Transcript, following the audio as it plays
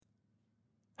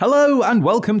Hello and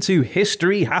welcome to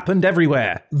History Happened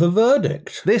Everywhere. The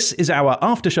Verdict. This is our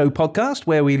after-show podcast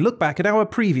where we look back at our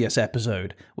previous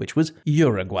episode, which was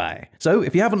Uruguay. So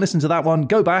if you haven't listened to that one,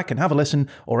 go back and have a listen,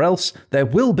 or else there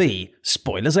will be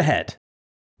spoilers ahead.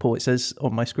 Paul, it says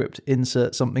on my script,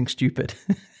 insert something stupid.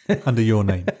 Under your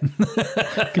name.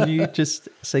 Can you just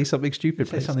say something stupid,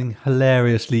 Say please? something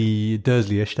hilariously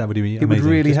Dursley-ish. That would be amazing. It would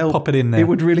really just help. Pop it in there. It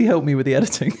would really help me with the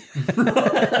editing.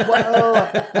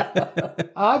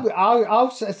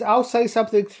 I'll say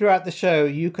something throughout the show.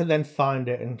 You can then find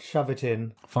it and shove it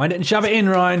in. Find it and shove it in,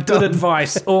 Ryan. Good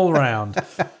advice all round.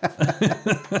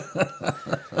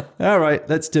 All right,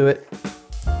 let's do it.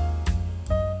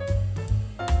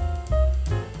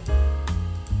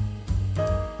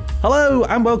 Hello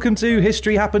and welcome to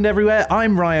History Happened Everywhere.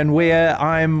 I'm Ryan Weir.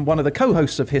 I'm one of the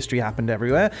co-hosts of History Happened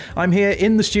Everywhere. I'm here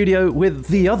in the studio with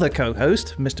the other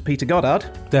co-host, Mr. Peter Goddard.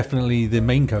 Definitely the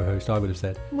main co-host, I would have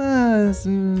said. Well, it's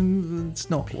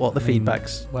not what the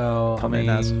feedback's coming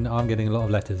as. I'm getting a lot of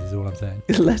letters, is all I'm saying.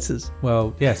 Letters.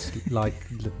 Well, yes, like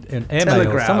an airmail.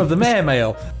 Telegram. Some of them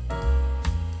airmail.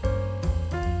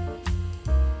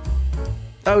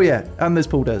 Oh yeah, and there's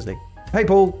Paul Dursley. Hey,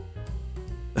 Paul.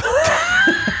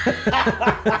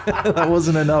 That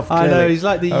wasn't enough. I clearly. know, he's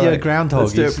like the right, groundhog.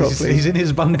 let's do it properly. He's in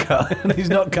his bunker and he's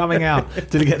not coming out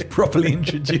till he gets properly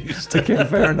introduced. Okay,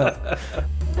 fair enough.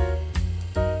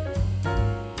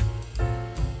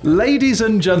 Ladies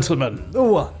and gentlemen, The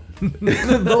one.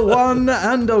 the one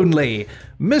and only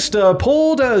Mr.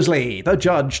 Paul Dursley, the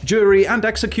judge, jury, and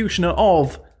executioner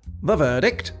of The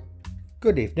Verdict.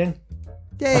 Good evening.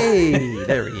 Yay!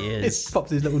 There he is.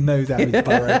 Pops his little nose out of his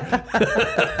burrow.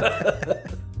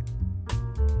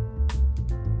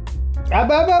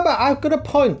 I've got a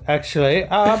point, actually.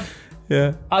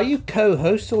 Yeah. Are you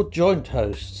co-hosts or joint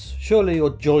hosts? Surely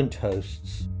you're joint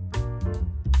hosts.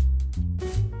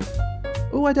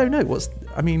 Oh, I don't know. What's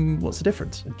the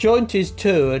difference? Joint is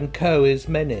two and co is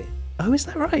many. Oh, is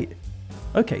that right?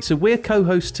 Okay, so we're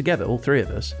co-hosts together, all three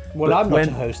of us. Well, but I'm not when-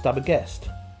 a host, I'm a guest.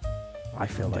 I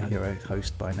feel like you're a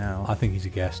host by now. I think he's a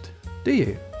guest. Do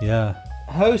you? Yeah.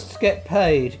 Hosts get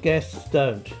paid, guests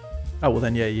don't. Oh, well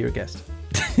then, yeah, you're a guest.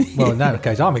 Well, in that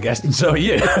case, I'm a guest and so are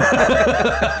you. We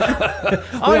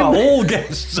are all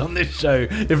guests on this show,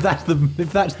 if that's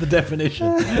the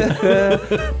definition.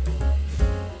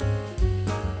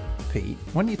 Pete,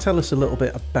 why don't you tell us a little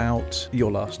bit about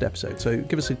your last episode? So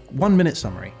give us a 1-minute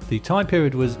summary. The time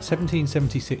period was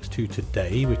 1776 to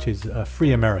today, which is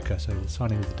free America, so the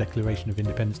signing of the Declaration of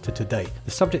Independence to today.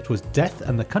 The subject was death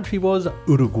and the country was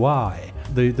Uruguay.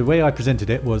 The way I presented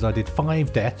it was I did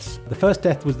 5 deaths. The first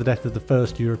death was the death of the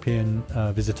first European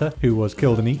visitor who was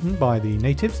killed and eaten by the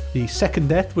natives. The second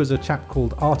death was a chap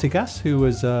called Artigas, who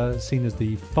was seen as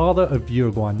the father of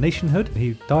Uruguayan nationhood.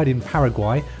 He died in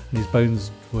Paraguay and his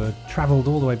bones were travelled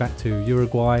all the way back to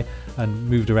Uruguay and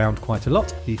moved around quite a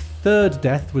lot. The third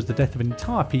death was the death of an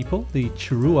entire people, the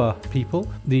Chirua people.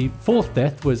 The fourth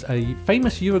death was a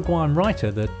famous Uruguayan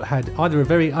writer that had either a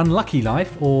very unlucky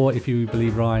life or, if you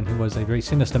believe Ryan, who was a very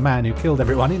sinister man who killed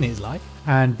everyone in his life.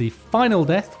 And the final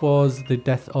death was the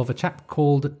death of a chap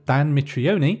called Dan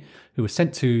Mitrione, who was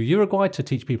sent to Uruguay to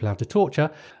teach people how to torture.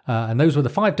 And those were the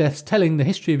 5 deaths telling the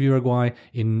history of Uruguay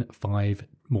in 5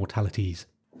 mortalities.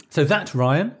 So that,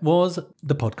 Ryan, was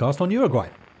the podcast on Uruguay.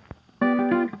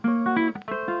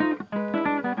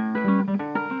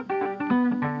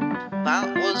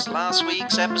 That was last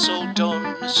week's episode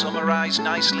done, summarised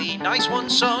nicely. Nice one,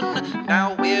 son.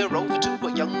 Now we're over to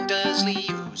a young Dursley,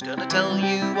 who's gonna tell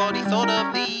you what he thought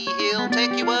of thee. He'll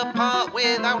take you apart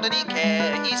without any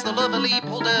care. He's the lovely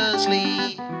Paul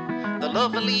Dursley. The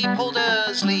lovely Paul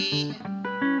Dursley.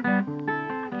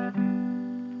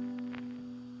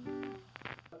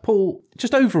 Paul,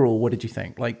 just overall, what did you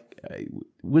think?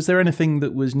 Was there anything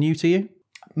that was new to you?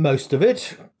 Most of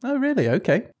it. Oh, really?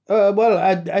 Okay. Well,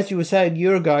 and as you were saying,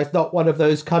 Uruguay is not one of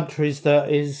those countries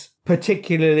that is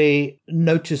particularly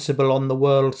noticeable on the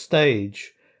world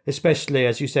stage, especially,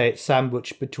 as you say, it's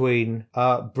sandwiched between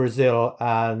Brazil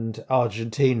and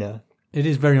Argentina. It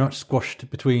is very much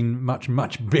squashed between much,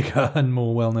 much bigger and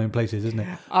more well-known places, isn't it?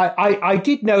 I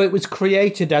did know it was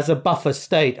created as a buffer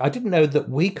state. I didn't know that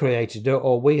we created it,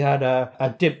 or we had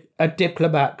a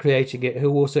diplomat creating it who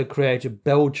also created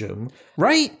Belgium.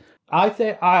 Right? I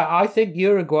think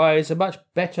Uruguay is a much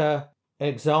better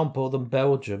example than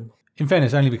Belgium. In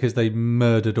fairness, only because they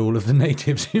murdered all of the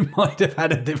natives who might have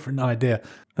had a different idea.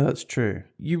 That's true.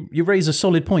 You raise a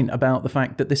solid point about the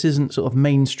fact that this isn't sort of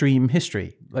mainstream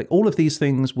history. Like, all of these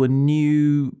things were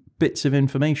new bits of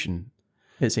information,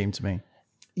 it seemed to me.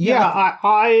 Yeah,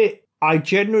 I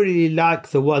generally like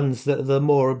the ones that are the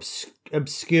more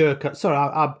obscure. Sorry,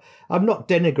 I'm not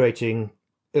denigrating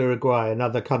Uruguay and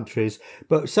other countries,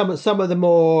 but some of the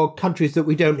more countries that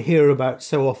we don't hear about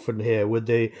so often here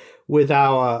with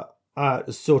our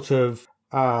sort of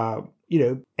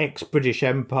ex-British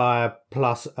Empire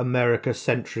plus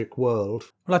America-centric world.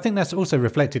 Well, I think that's also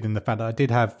reflected in the fact that I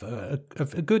did have a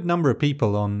good number of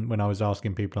people on when I was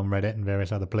asking people on Reddit and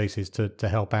various other places to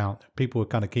help out. People were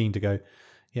kind of keen to go,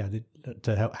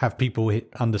 to have people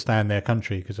understand their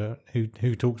country, because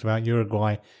who talks about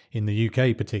Uruguay in the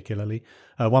UK particularly.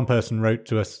 One person wrote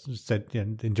to us, said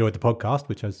enjoyed the podcast,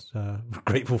 which I was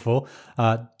grateful for.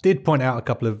 Did point out a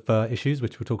couple of issues,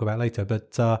 which we'll talk about later,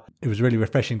 but it was really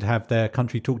refreshing to have their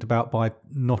country talked about by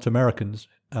not Americans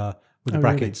with the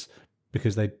brackets, really?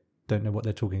 Because they don't know what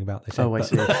they're talking about. They said, I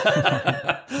see.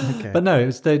 Okay. But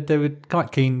no, they were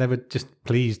quite keen. They were just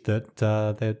pleased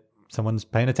that someone's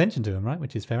paying attention to them, right?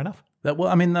 Which is fair enough. Well,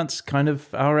 I mean, that's kind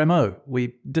of our MO.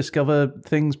 We discover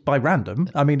things by random.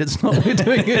 I mean, it's not we're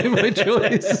doing it by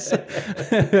choice.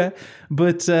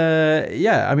 But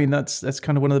I mean, that's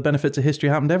kind of one of the benefits of History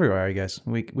Happened Everywhere, I guess.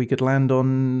 We could land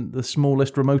on the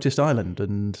smallest, remotest island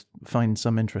and find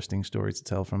some interesting stories to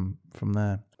tell from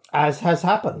there. As has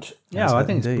happened. Yeah, I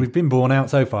think we've been borne out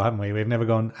so far, haven't we? We've never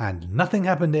gone, and nothing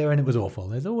happened here and it was awful.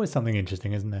 There's always something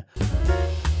interesting, isn't there?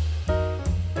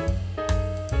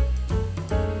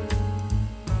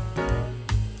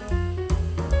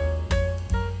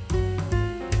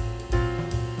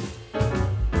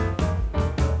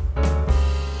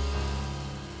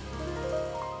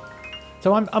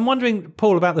 So I'm wondering,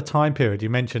 Paul, about the time period. You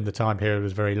mentioned the time period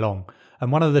was very long.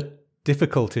 And one of the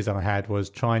difficulties I had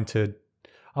was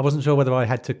I wasn't sure whether I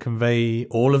had to convey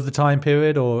all of the time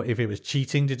period or if it was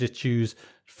cheating to just choose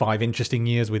 5 interesting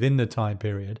years within the time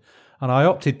period. And I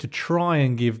opted to try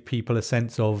and give people a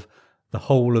sense of the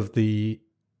whole of the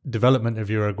development of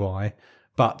Uruguay,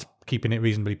 but keeping it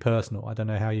reasonably personal. I don't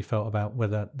know how you felt about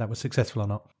whether that was successful or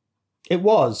not. It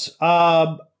was.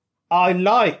 I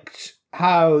liked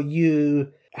how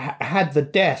you had the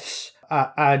deaths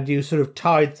and you sort of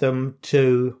tied them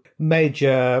to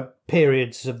major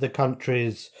periods of the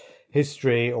country's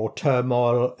history or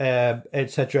turmoil,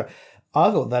 etc. I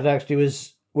thought that actually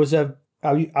was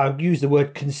I'll use the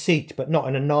word conceit, but not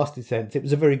in a nasty sense. It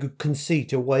was a very good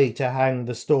conceit, a way to hang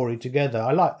the story together.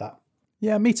 I like that.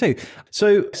 Yeah, me too.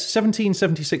 So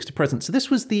 1776 to present. So this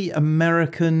was the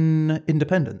American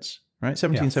independence, right?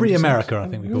 1776. Free America, I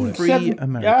think we call it. Free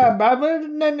America. No.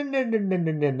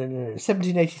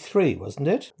 1783, wasn't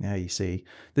it? Yeah, you see.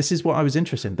 This is what I was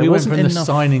interested in. We went from the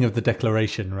signing of the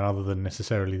Declaration rather than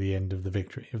necessarily the end of the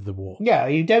victory of the war. Yeah,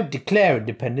 you don't declare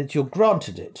independence, you're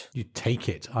granted it. You take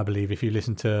it, I believe, if you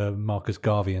listen to Marcus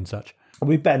Garvey and such.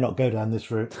 We better not go down this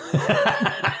route.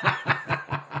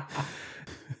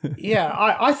 Yeah,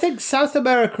 I think South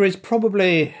America is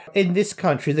probably, in this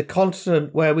country, the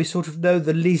continent where we sort of know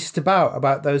the least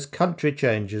about those country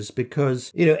changes,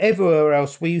 because, everywhere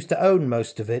else we used to own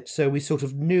most of it, so we sort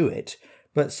of knew it.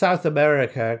 But South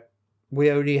America,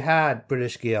 we only had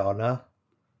British Guiana,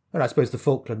 and I suppose the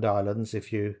Falkland Islands,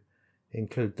 if you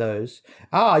include those.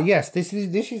 Ah, yes, this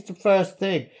is the first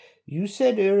thing. You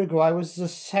said Uruguay was the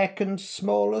second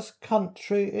smallest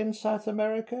country in South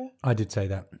America? I did say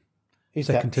that. Is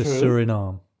Second that to true?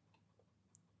 Suriname.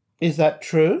 Is that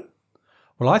true?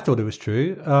 Well, I thought it was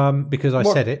true because I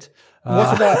said it.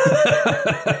 What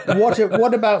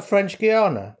about French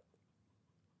Guiana?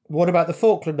 What about the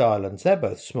Falkland Islands? They're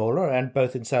both smaller and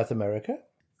both in South America.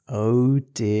 Oh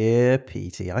dear,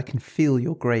 Petey, I can feel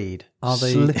your grade Are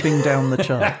they slipping down the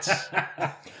charts.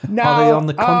 Now, are they on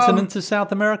the continent of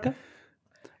South America?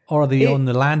 Or are they on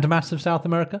the landmass of South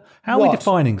America? How are we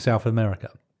defining South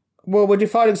America? Well, we're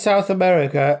defining South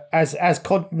America as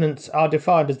continents are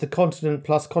defined as the continent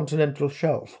plus continental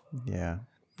shelf. Yeah.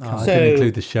 I didn't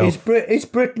include the shelf. Is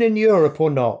Britain in Europe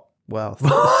or not? Well,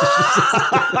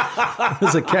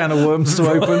 there's a can of worms to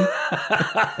open.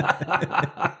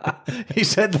 He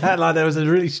said that like there was a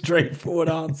really straightforward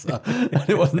answer, and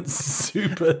it wasn't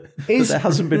super. There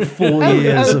hasn't been 4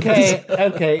 years.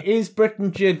 Okay. Is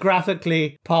Britain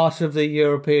geographically part of the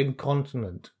European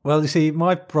continent? Well, you see,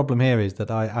 my problem here is that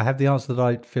I have the answer that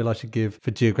I feel I should give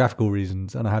for geographical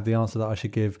reasons, and I have the answer that I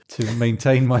should give to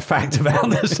maintain my fact about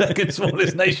the second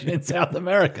smallest nation in South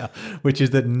America, which is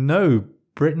that no,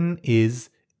 Britain is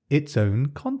its own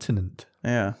continent.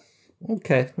 Yeah.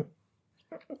 Okay.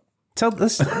 Tell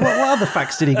us, what other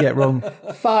facts did he get wrong?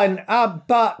 Fine,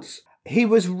 but he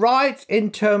was right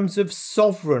in terms of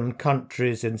sovereign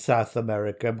countries in South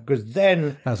America, because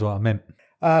then... That's what I meant.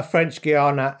 French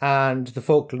Guiana and the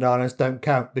Falkland Islands don't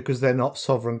count because they're not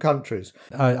sovereign countries.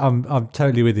 I'm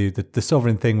totally with you. The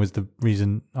sovereign thing was the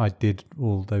reason I did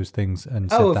all those things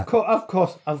and said that.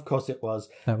 Of course it was.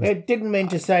 It didn't mean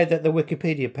to say that the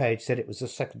Wikipedia page said it was the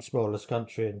second smallest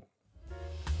country in.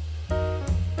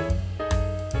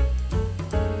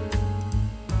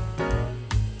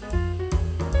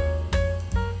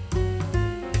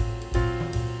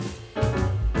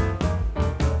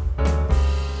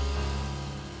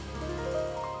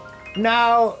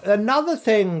 Now, another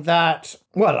thing that,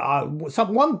 that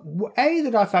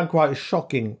I found quite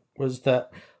shocking was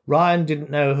that Ryan didn't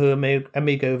know who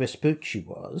Amigo Vespucci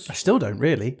was. I still don't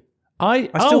really. I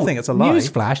still think it's a lie.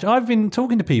 Newsflash, I've been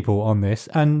talking to people on this,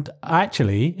 and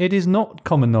actually, it is not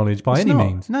common knowledge by any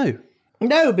means. No.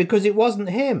 No, because it wasn't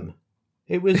him.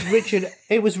 It was Richard.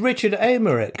 It was Richard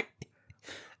Emmerich.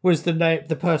 Was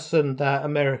the person that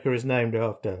America is named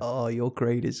after? Oh, your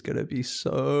grade is going to be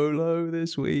so low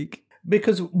this week.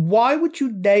 Because why would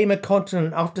you name a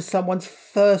continent after someone's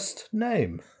first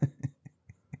name?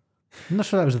 I'm not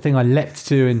sure that was the thing I leapt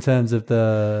to in terms of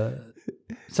the.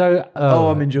 So.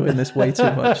 I'm enjoying this way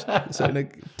too much. So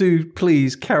do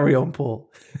please carry on, Paul.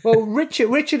 Well,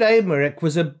 Richard Emmerich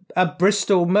was a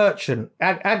Bristol merchant.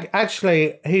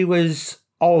 Actually, he was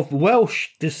of Welsh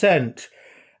descent.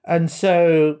 And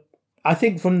so I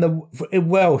think in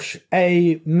Welsh,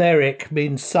 Merrick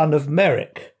means son of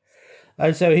Merrick.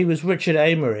 And so he was Richard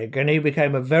Emmerich, and he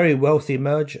became a very wealthy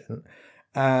merchant.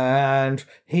 And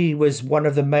he was one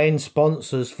of the main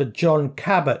sponsors for John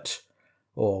Cabot,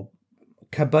 or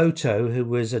Caboto, who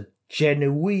was a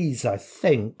Genoese, I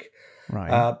think.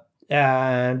 Right.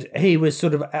 And he was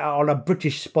sort of on a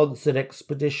British-sponsored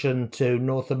expedition to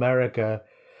North America,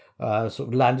 sort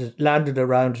of landed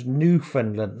around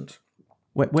Newfoundland.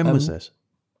 When was this?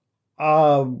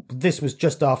 This was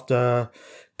just after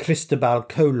Cristobal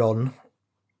Colon.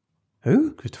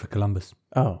 Who? Christopher Columbus.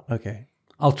 Oh, okay.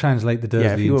 I'll translate the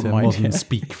Dursley into modern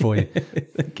speak for you.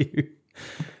 Thank you.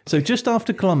 So just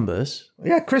after Columbus...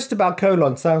 Yeah, Cristobal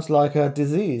Colon sounds like a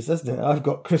disease, doesn't it? I've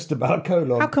got Cristobal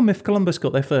Colon. How come if Columbus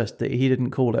got there first that he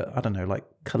didn't call it, I don't know, like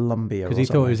Columbia or something? Because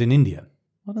he thought it was in India.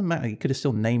 Well, it doesn't matter. He could have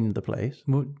still named the place.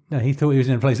 Well, no, he thought he was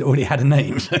in a place that already had a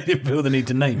name, so he didn't feel the need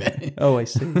to name it. Oh, I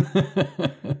see.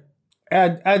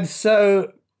 And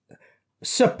so,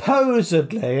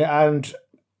 supposedly, and,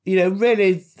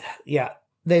 really,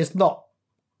 there's not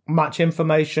much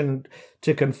information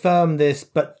to confirm this,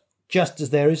 but just as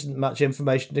there isn't much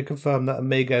information to confirm that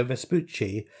Amigo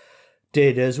Vespucci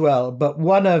did as well. But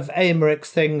one of Emmerich's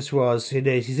things was,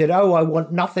 he said, I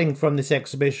want nothing from this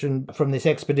expedition,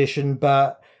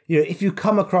 but, if you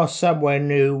come across somewhere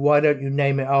new, why don't you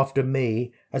name it after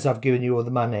me, as I've given you all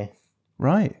the money?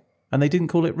 Right. And they didn't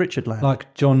call it Richard Land.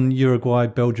 Like John, Uruguay,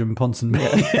 Belgium, Ponsonby.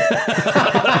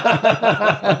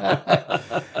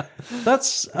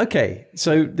 That's okay.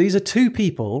 So these are two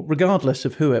people, regardless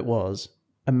of who it was.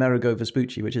 Amerigo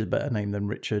Vespucci, which is a better name than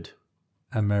Richard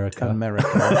America.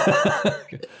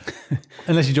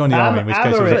 Unless you joined the army, in which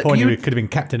case there was a point you could have been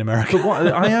Captain America.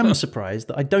 But I am surprised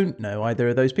that I don't know either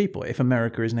of those people, if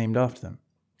America is named after them.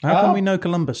 How can we know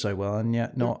Columbus so well and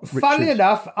yet not Richard? Funny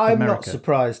enough, I'm not America?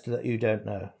 Surprised that you don't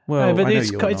know. Well, No, but I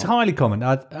know it's highly common.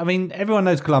 I mean, everyone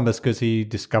knows Columbus because he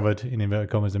discovered, in inverted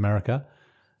commas, America.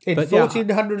 In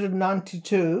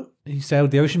 1492... He sailed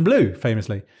the ocean blue,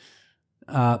 famously.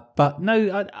 But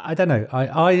no, I don't know.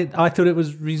 I thought it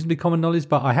was reasonably common knowledge,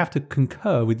 but I have to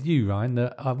concur with you, Ryan,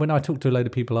 that when I talked to a load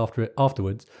of people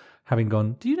afterwards, having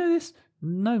gone, do you know this?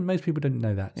 No, most people don't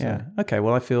know that. So. Yeah. Okay,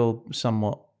 well, I feel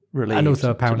somewhat relieved. And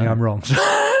also, apparently, I'm wrong. So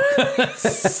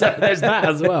there's that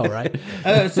as well, right?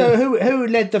 So who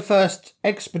led the first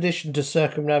expedition to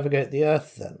circumnavigate the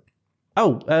Earth, then?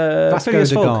 Oh, Vasco Phileas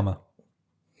da Fogg. Gama.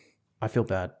 I feel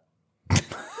bad.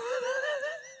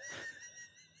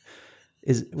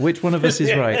 Which one of us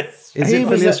is right? Is it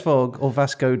Phileas Fogg or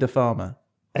Vasco da Gama?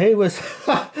 He was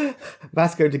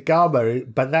Vasco da Gama,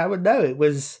 but it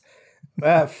was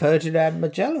Ferdinand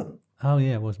Magellan. Oh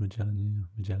yeah, it was Magellan. Yeah,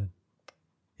 Magellan.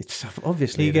 It's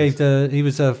obviously he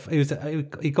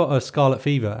got a scarlet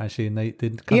fever actually, and they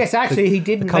did. Yes, actually, he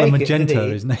didn't. The colour make magenta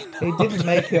it, is named. He didn't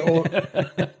make it all.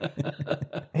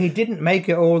 He didn't make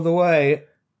it all the way.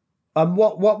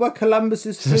 What were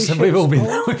Columbus's three ships? We've all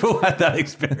had that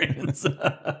experience.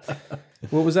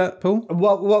 What was that, Paul?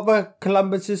 What were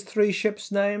Columbus's three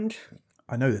ships named?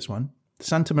 I know this one.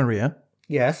 Santa Maria.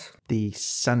 Yes. The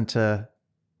Santa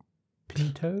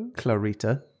Pinto?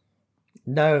 Clarita.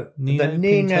 No, Nina, the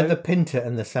Nina, Pinto? the Pinta,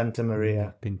 and the Santa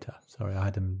Maria. Pinta. Sorry, I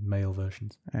had the male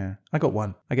versions. Yeah, I got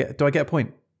one. Do I get a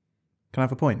point? Can I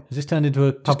have a point? Has this turned into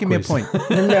a pub Just give me a quiz? point.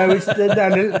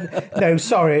 No,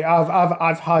 sorry,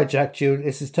 I've hijacked you.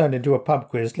 This has turned into a pub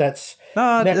quiz. That's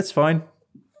fine.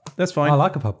 That's fine. I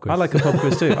like a pub quiz. I like a pub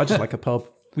quiz too. I just like a pub.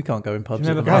 We can't go in pubs.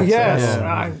 Do you at the remember Oh, moment. yes, Yeah.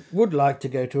 I would like to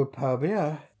go to a pub,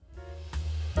 yeah.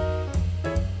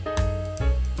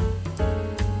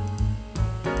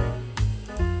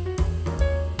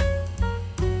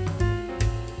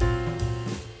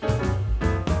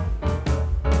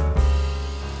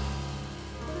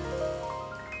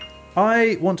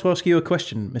 I want to ask you a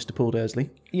question, Mr. Paul Dursley.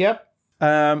 Yep,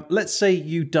 Let's say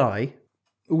you die.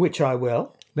 which I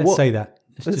will. Let's What- say that.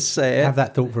 Let's say it. Have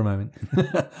that thought for a moment.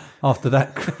 After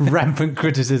that rampant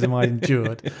criticism I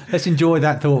endured, let's enjoy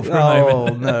that thought for a Oh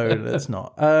moment. no, let's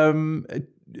not.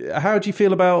 How do you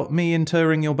feel about me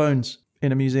interring your bones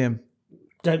in a museum?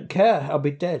 Don't care, I'll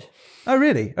be dead. Oh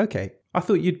really? Okay. I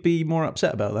thought you'd be more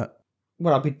upset about that.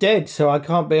 Well, I'll be dead, so I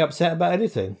can't be upset about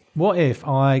anything. What if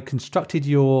I constructed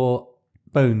your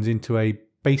bones into a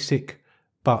basic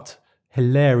but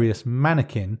hilarious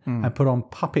mannequin and put on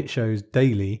puppet shows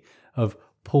daily of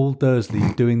Paul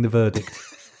Dursley doing the verdict?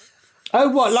 Oh,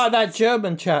 what, like that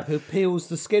German chap who peels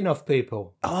the skin off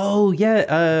people? Oh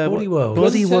yeah, Body World.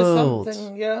 Body Wasn't there World.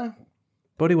 something, yeah.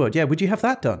 Body World. Yeah. Would you have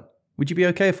that done? Would you be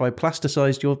okay if I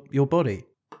plasticized your body?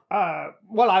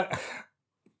 Well,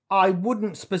 I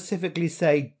wouldn't specifically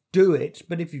say do it,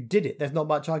 but if you did it, there's not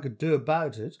much I could do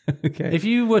about it. Okay. If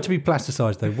you were to be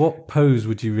plasticized, though, what pose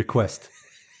would you request?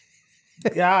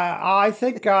 Yeah, I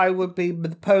think I would be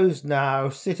posed now,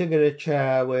 sitting in a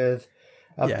chair with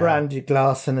a Yeah. brandy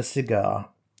glass and a cigar.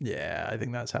 Yeah, I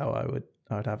think that's how I would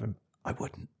have him. I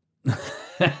wouldn't.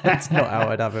 That's not how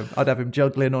I'd have him. I'd have him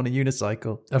juggling on a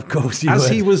unicycle. Of course you As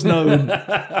would. he was known.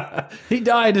 He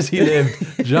died as he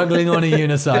lived, juggling on a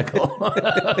unicycle.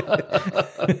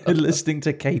 Listening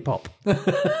to K-pop.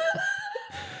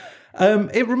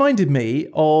 It reminded me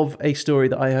of a story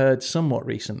that I heard somewhat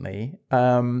recently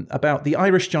about the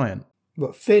Irish giant,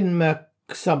 What, Finn Mac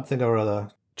something or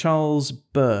other? Charles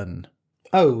Byrne.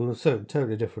 Oh, so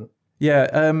totally different.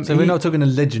 Yeah. So we're not talking a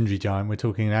legendary giant, we're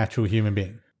talking an actual human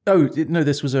being. Oh no!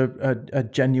 This was a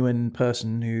genuine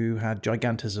person who had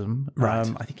gigantism. Right.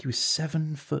 I think he was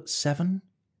 7'7".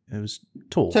 It was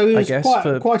tall. So he was I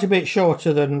guess quite a bit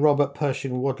shorter than Robert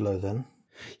Pershing Wadlow then.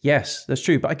 Yes, that's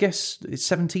true. But I guess it's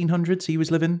 1700s he was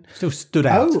living, Still stood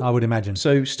out, Oh. I would imagine.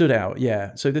 so stood out.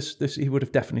 Yeah. So this he would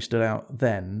have definitely stood out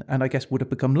then, and I guess would have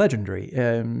become legendary.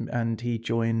 And he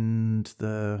joined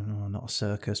not a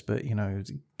circus, but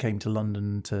came to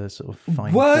London to sort of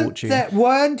find fortune.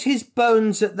 Weren't his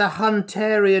bones at the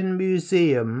Hunterian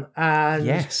Museum, and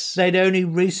Yes. they'd only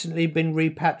recently been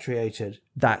repatriated?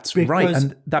 That's right, Because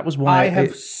and that was why I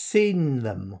have seen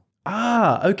them.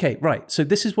 Okay, right. So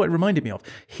this is what it reminded me of.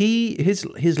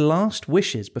 His last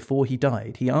wishes before he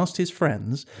died, he asked his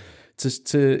friends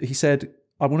he said,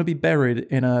 I want to be buried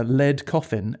in a lead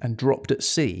coffin and dropped at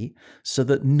sea so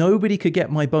that nobody could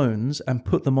get my bones and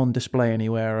put them on display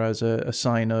anywhere as a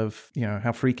sign of,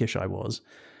 how freakish I was.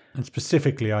 And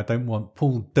specifically, I don't want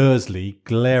Paul Dursley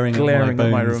glaring at Glaring my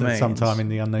at my bones at remains. some time in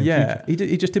the unknown Yeah, future.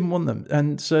 he just didn't want them.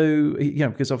 And so,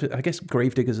 because I guess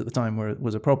gravediggers at the time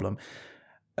was a problem.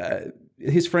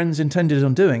 His friends intended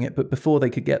on doing it, but before they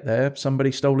could get there,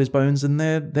 somebody stole his bones, and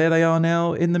there they are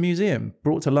now in the museum,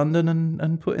 brought to London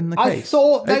and put in the I case.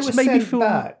 thought they It just were made me sent feel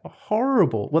back.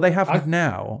 horrible. Well, they have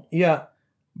now, Yeah,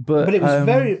 but but it was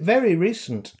very, very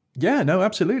recent. yeah, no,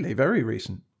 absolutely, very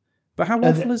recent. But how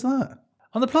awful is that?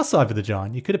 On the plus side for the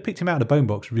giant, you could have picked him out of the bone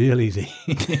box real easy.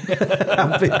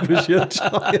 How big was your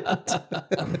giant?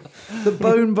 The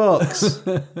bone box.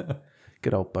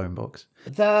 Good old bone box.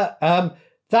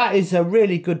 That is a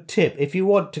really good tip. If you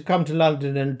want to come to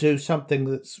London and do something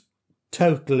that's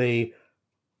totally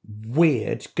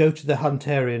weird, go to the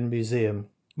Hunterian Museum.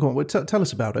 Go on, tell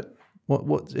us about it.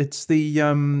 What? It's the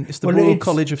Well, Royal it's-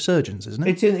 College of Surgeons, isn't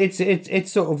it?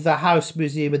 It's sort of the house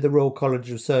museum of the Royal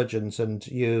College of Surgeons, and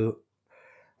you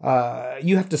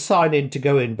have to sign in to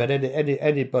go in, but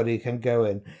anybody can go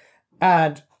in.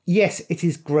 And yes, it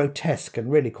is grotesque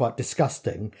and really quite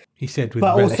disgusting, He said with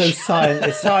but relish. also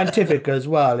it's scientific as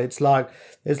well. It's like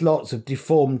there's lots of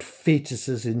deformed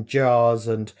fetuses in jars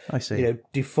and I see.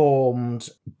 deformed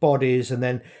bodies, and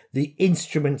then the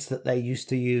instruments that they used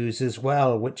to use as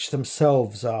well, which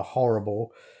themselves are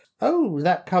horrible. Oh,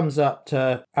 that comes up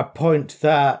to a point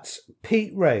that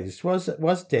Pete raised,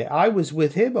 wasn't it? I was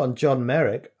with him on John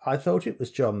Merrick. I thought it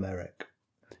was John Merrick.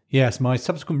 Yes, my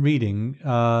subsequent reading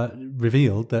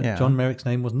revealed that Yeah. John Merrick's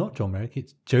name was not John Merrick,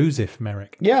 it's Joseph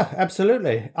Merrick. Yeah,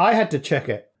 absolutely. I had to check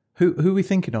it. Who are we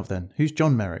thinking of then? Who's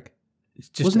John Merrick?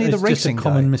 Wasn't he the it's racing just a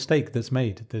common guy? mistake that's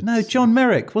made. No, John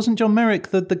Merrick. Wasn't John Merrick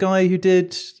the guy who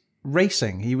did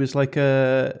racing? He was like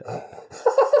a...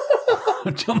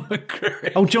 John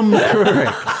McCreary. Oh, John McCreary.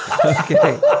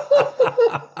 Okay.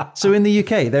 So in the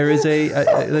UK, there is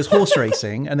there's horse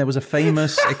racing, and there was a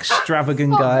famous,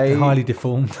 extravagant guy, Highly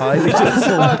deformed.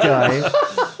 guy.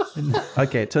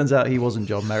 Okay, it turns out he wasn't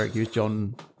John Merrick. He was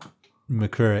John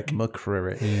McCreary.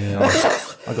 McCreary.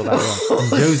 Oh, I got that wrong. And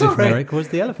Joseph Merrick was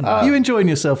the elephant. You enjoying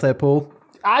yourself there, Paul?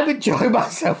 I'm enjoying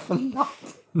myself a lot.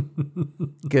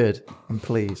 Good. I'm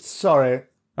pleased. Sorry.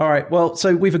 All right. Well,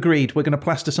 so we've agreed. We're going to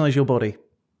plasticize your body.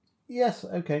 Yes,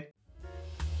 okay.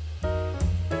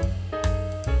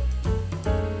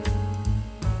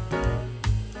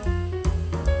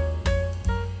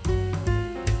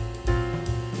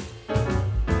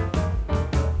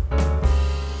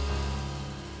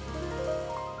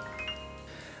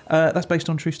 That's based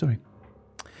on a true story.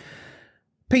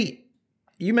 Pete,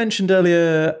 you mentioned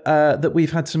earlier that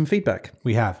we've had some feedback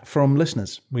We have. from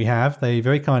listeners. We have. They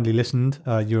very kindly listened,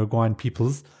 Uruguayan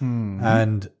peoples,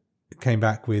 and came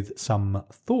back with some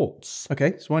thoughts.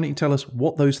 Okay, so why don't you tell us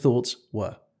what those thoughts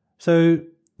were? So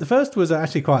the first was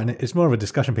actually it's more of a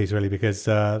discussion piece, really, because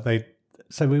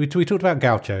we talked about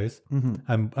gauchos,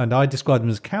 and I described them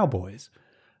as cowboys.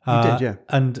 You did, yeah.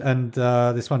 And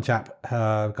this one chap,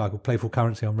 a guy called Playful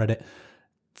Currency on Reddit,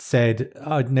 said,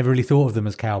 I'd never really thought of them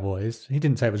as cowboys. He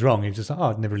didn't say it was wrong. He was just like,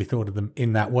 I'd never really thought of them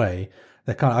in that way.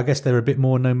 I guess they're a bit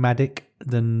more nomadic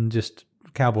than just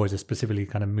cowboys are specifically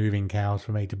kind of moving cows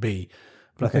from A to B.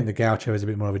 But I think the gaucho is a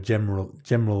bit more of a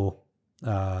general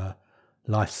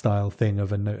lifestyle thing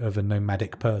of a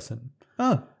nomadic person.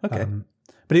 Oh, okay.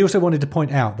 But he also wanted to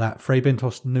point out that Fray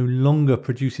Bentos no longer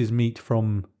produces meat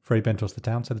from Fray Bentos, the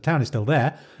town. So the town is still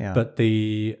there, but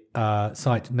the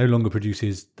site no longer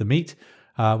produces the meat.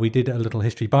 We did a little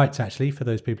History Bites, actually, for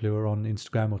those people who are on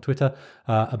Instagram or Twitter,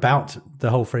 about the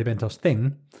whole Fray Bentos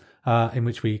thing, in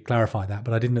which we clarify that.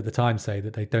 But I didn't at the time say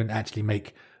that they don't actually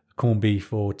make corned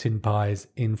beef or tin pies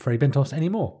in Fray Bentos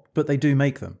anymore. But they do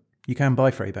make them. You can buy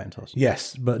Fray Bentos.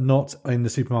 Yes, but not in the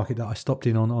supermarket that I stopped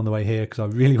in on the way here, because I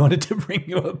really wanted to bring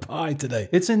you a pie today.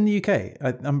 It's in the UK.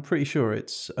 I'm pretty sure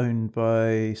it's owned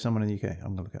by someone in the UK.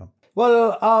 I'm going to look it up.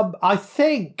 Well, I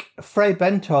think Fray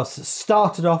Bentos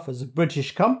started off as a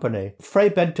British company. Fray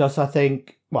Bentos, I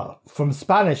think, well, from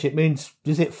Spanish, it means,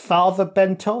 is it Father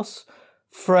Bentos?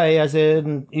 Fray as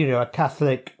in, a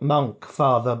Catholic monk,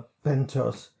 Father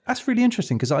Bentos. That's really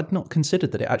interesting, because I'd not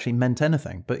considered that it actually meant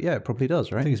anything. But yeah, it probably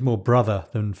does, I right? think it's more brother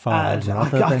than father. I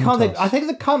can't think. I think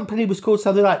the company was called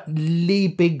something like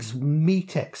Liebig's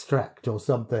Meat Extract or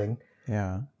something.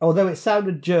 Yeah. Although it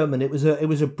sounded German, it was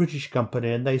a British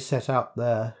company, and they set up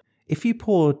there. If you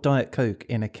pour Diet Coke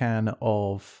in a can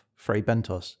of Fray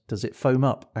Bentos, does it foam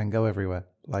up and go everywhere,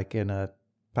 like in a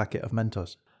packet of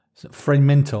Mentos? So Fray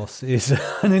Mentos is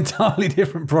an entirely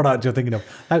different product you're thinking of.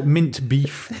 That mint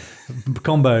beef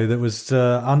combo that was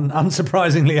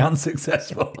unsurprisingly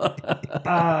unsuccessful.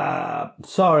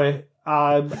 Sorry,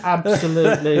 I'm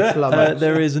absolutely flummoxed.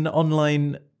 There is an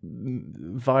online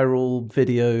viral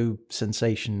video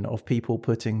sensation of people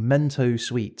putting Mento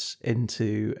sweets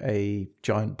into a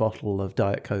giant bottle of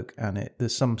Diet Coke, and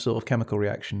there's some sort of chemical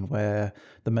reaction where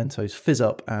the Mentos fizz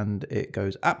up and it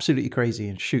goes absolutely crazy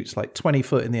and shoots like 20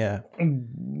 foot in the air.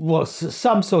 Well,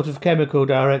 some sort of chemical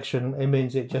direction. It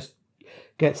means it just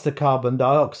gets the carbon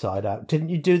dioxide out. Didn't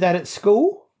you do that at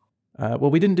school? Well,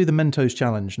 we didn't do the Mentos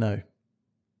challenge, no.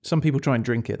 Some people try and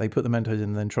drink it. They put the Mentos in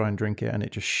and then try and drink it, and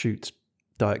it just shoots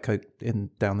Diet Coke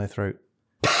down their throat.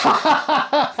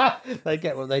 They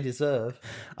get what they deserve.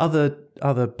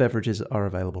 Other beverages are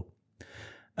available.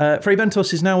 Fray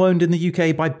Bentos is now owned in the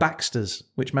UK by Baxter's,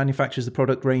 which manufactures the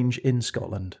product range in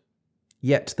Scotland.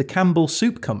 Yet the Campbell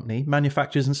Soup Company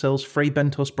manufactures and sells Fray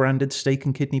Bentos branded steak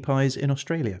and kidney pies in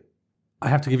Australia. I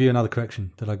have to give you another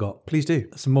correction that I got. Please do.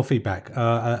 Some more feedback.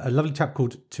 A lovely chap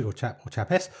called, or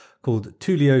chapess, called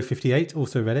Tulio58,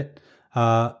 also read it.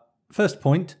 First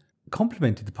point,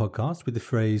 complimented the podcast with the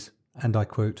phrase, and I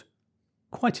quote,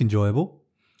 quite enjoyable.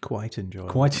 Quite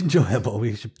enjoyable. Quite enjoyable.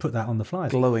 We should put that on the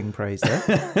flyers. Glowing praise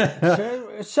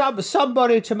there.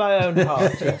 Somebody to my own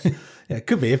heart, yes. Yeah, it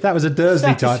could be. If that was a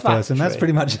Dursley type person, that's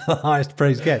pretty much the highest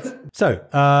praise gets. So,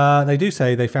 they do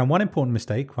say they found one important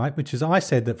mistake, right? Which is I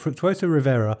said that Fructuoso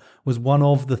Rivera was one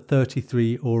of the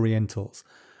 33 Orientals.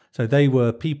 So they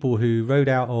were people who rode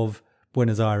out of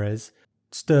Buenos Aires,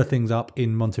 stir things up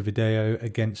in Montevideo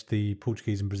against the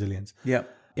Portuguese and Brazilians.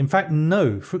 Yep. In fact,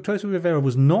 no, Fructuoso Rivera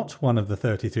was not one of the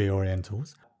 33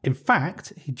 Orientals. In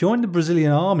fact, he joined the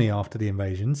Brazilian army after the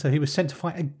invasion, so he was sent to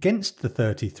fight against the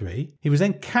 33. He was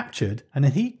then captured, and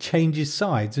then he changes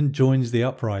sides and joins the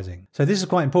uprising. So this is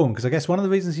quite important, because I guess one of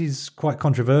the reasons he's quite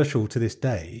controversial to this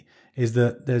day is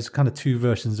that there's kind of two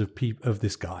versions of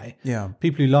this guy. Yeah.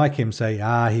 People who like him say,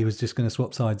 he was just going to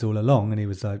swap sides all along, and he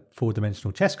was like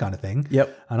four-dimensional chess kind of thing.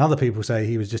 Yep. And other people say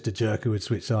he was just a jerk who would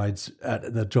switch sides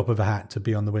at the drop of a hat to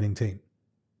be on the winning team.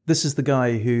 This is the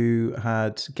guy who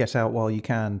had get out while you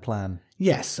can plan.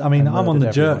 Yes, I mean, I'm on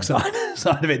the jerk everyone.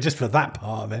 side of it just for that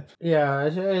part of it. Yeah,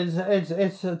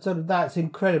 it's sort of, that's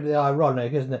incredibly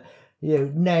ironic, isn't it?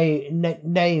 You know,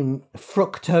 name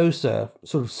fructosa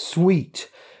sort of sweet,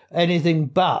 anything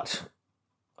but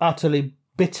utterly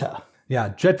bitter.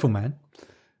 Yeah, dreadful man.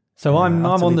 So I'm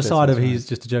on the side of bitter, he's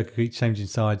just a jerk who keeps changing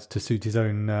sides to suit his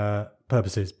own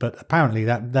purposes. But apparently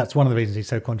that's one of the reasons he's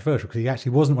so controversial, because he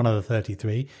actually wasn't one of the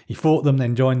 33. He fought them,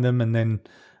 then joined them, and then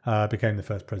became the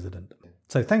first president.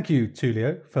 So thank you,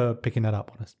 Tulio, for picking that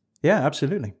up on us. Yeah,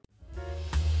 absolutely.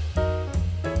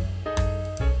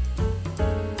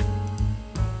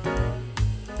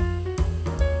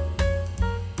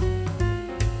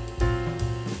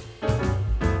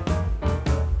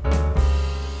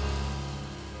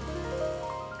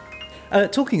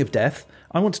 Talking of death,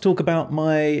 I want to talk about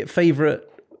my favourite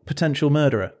potential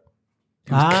murderer.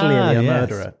 He was clearly a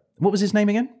murderer. What was his name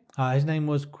again? His name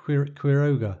was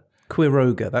Quiroga.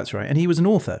 Quiroga, that's right. And he was an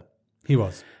author. He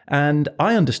was. And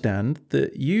I understand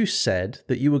that you said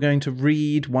that you were going to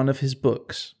read one of his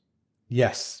books.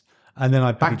 Yes. And then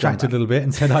I backtracked a little bit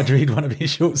and said I'd read one of his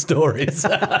short stories.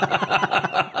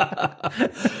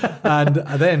 And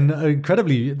then,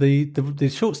 incredibly, the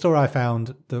short story I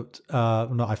found that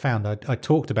I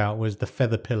talked about was The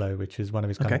Feather Pillow, which is one of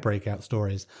his kind of breakout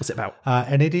stories. What's it about?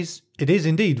 And it is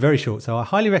indeed very short. So I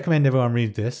highly recommend everyone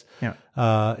read this. Yeah.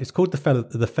 It's called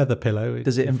The Feather Pillow.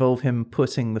 Does it involve him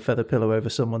putting the feather pillow over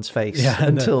someone's face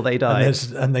until they die?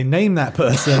 And they name that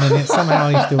person, and yet somehow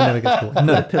he still never gets caught.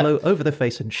 No, the pillow over the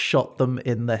face and shot them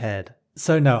in the head.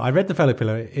 So no, I read The Feather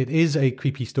Pillow. It is a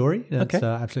creepy story. That's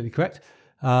absolutely correct.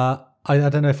 I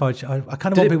don't know if I kind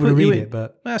of want people to read it,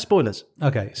 but spoilers.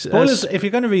 Okay, spoilers. If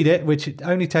you're going to read it, which it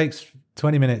only takes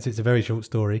 20 minutes, it's a very short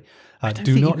story.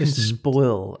 Do not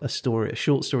spoil a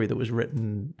short story that was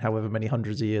written however many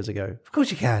hundreds of years ago. Of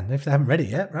course you can, if they haven't read it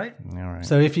yet, right? All right.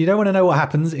 So if you don't want to know what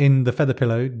happens in The Feather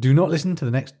Pillow, do not listen to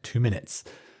the next 2 minutes.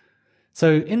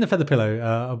 So in The Feather Pillow,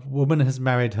 a woman has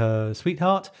married her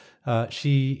sweetheart.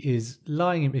 She is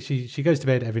lying. She goes to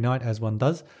bed every night, as one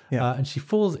does, and she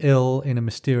falls ill in a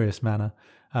mysterious manner.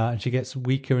 And she gets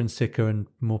weaker and sicker and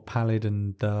more pallid,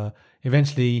 and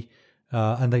eventually,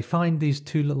 and they find these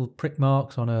two little prick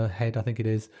marks on her head. I think it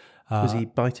is. Was he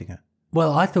biting her?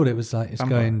 Well, I thought it was like it's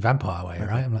going vampire way,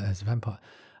 right? I'm like, there's a vampire,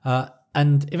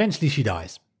 and eventually she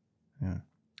dies. Yeah.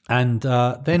 And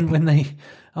then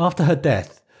after her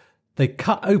death, they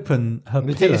cut open her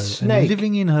pillow, and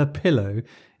living in her pillow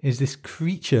is this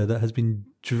creature that has been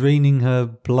draining her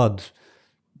blood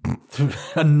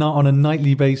on a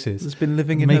nightly basis. It's been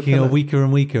living in making her her weaker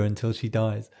and weaker until she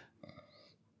dies.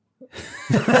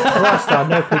 Christ, I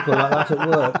know people like that at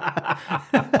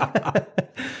work.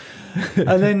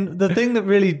 And then the thing that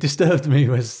really disturbed me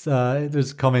was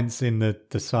there's comments in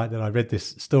the site that I read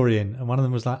this story in, and one of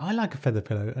them was like, I like a feather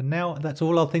pillow, and now that's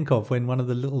all I'll think of when one of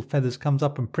the little feathers comes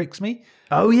up and pricks me.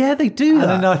 Oh yeah, they do that.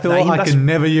 And then I thought, I can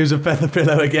never use a feather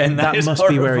pillow again. That must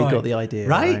horrifying. be where he got the idea,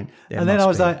 right? And then I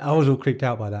was all creeped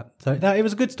out by that. So no, it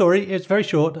was a good story. It's very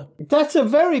short. That's a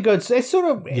very good. It's sort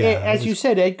of, as you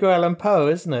said, Edgar Allan Poe,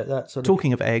 isn't it? That sort of.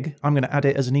 Talking of egg, I'm going to add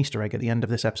it as an Easter egg at the end of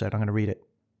this episode. I'm going to read it.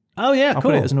 Oh yeah, I'll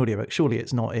cool. put it as an audiobook. Surely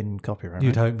it's not in copyright.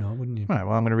 You'd right? hope not, wouldn't you? Right,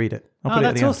 well, I'm going to read it. I'll put it at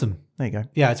that's the end. awesome. There you go.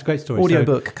 Yeah, it's a great story.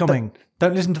 Audiobook coming.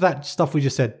 Don't listen to that stuff we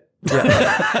just said.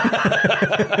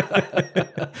 Yeah.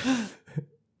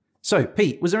 So,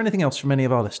 Pete, was there anything else from any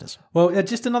of our listeners? Well,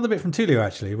 just another bit from Tulio,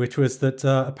 actually, which was that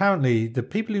apparently the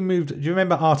people who moved... Do you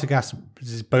remember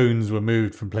Artagas' bones were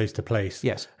moved from place to place?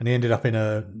 Yes. And he ended up in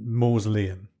a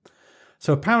mausoleum.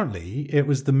 So apparently it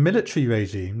was the military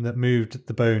regime that moved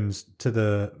the bones to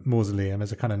the mausoleum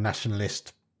as a kind of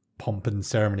nationalist pomp and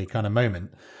ceremony kind of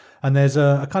moment. And there's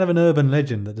a kind of an urban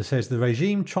legend that says the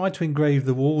regime tried to engrave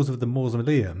the walls of the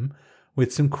mausoleum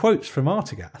with some quotes from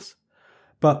Artagas.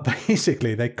 But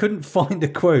basically, they couldn't find a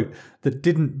quote that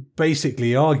didn't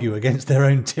basically argue against their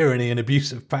own tyranny and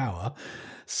abuse of power.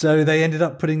 So they ended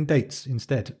up putting dates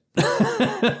instead.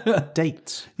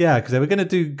 Dates? Yeah, because they were going to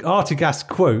do Artagas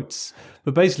quotes.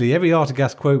 But basically, every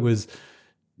Artagas quote was,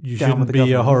 you shouldn't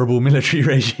be a horrible military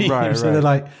regime. Right, so they're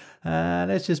like,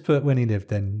 Let's just put when he lived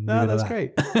then. No, that's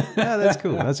great. Yeah, that's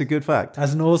cool. That's a good fact.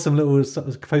 That's an awesome little sort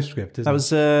of postscript, isn't That it?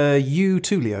 was U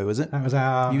Tullio, was it? That was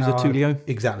our... User Tullio?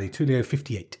 Exactly, Tullio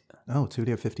 58. Oh,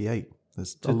 Tullio 58.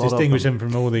 There's a To lot distinguish of him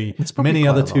from all the probably many quite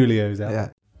other a lot. Tullios out Yeah.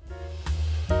 there.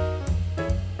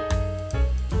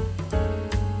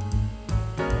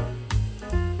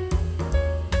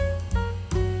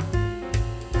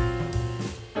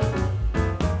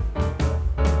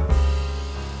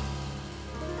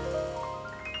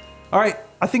 All right,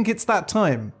 I think it's that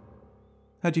time.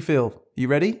 How do you feel? You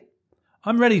ready?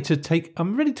 I'm ready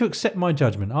to accept my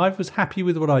judgment. I was happy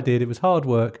with what I did. It was hard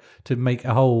work to make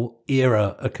a whole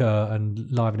era occur and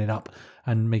liven it up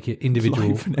and make it individual.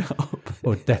 Liven it up.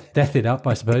 Or death it up,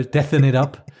 I suppose. Deathen it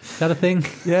up. Is that a thing?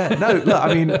 Yeah. No, look,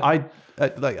 I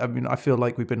mean, I feel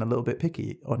like we've been a little bit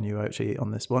picky on you actually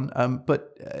on this one.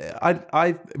 But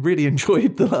I really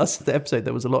enjoyed the last episode.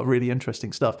 There was a lot of really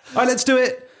interesting stuff. All right, let's do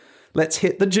it. Let's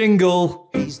hit the jingle.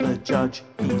 He's the judge,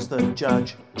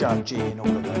 judging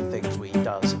all of the things we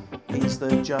does. He's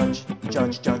the judge.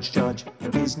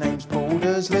 His name's Paul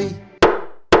Dursley.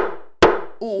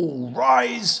 All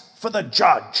rise for the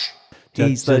judge.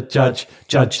 He's the judge.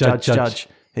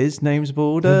 His name's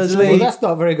Paul Well, Dursley. that's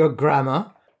not very good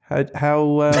grammar. How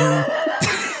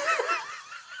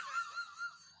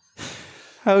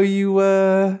you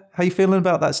feeling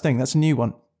about that sting? That's a new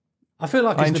one. I feel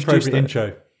like I it's an introduced appropriate that.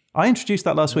 intro. I introduced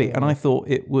that last week, and I thought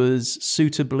it was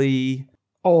suitably.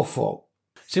 Awful.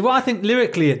 See, what I think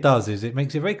lyrically it does is it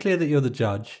makes it very clear that you're the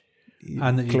judge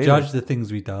and that you Clearly. judge the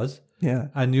things we does. Yeah.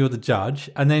 And you're the judge.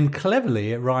 And then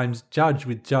cleverly it rhymes judge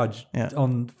with judge Yeah.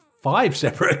 on 5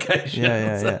 separate occasions.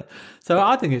 Yeah. So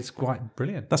I think it's quite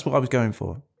brilliant. That's what I was going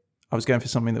for. I was going for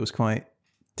something that was quite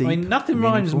deep. I mean, nothing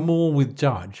rhymes meaningful. more with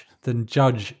judge than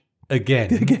judge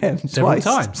again. Again, several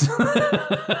twice.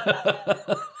 times.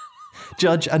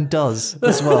 Judge and does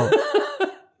as well.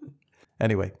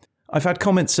 Anyway, I've had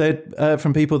comments said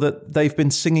from people that they've been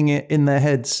singing it in their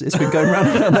heads. It's been going round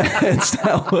and round their heads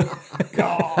now.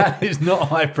 That is not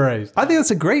high praise. I think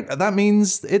that's that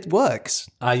means it works.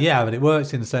 Yeah, but it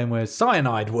works in the same way as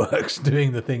cyanide works,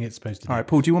 doing the thing it's supposed to do. All right,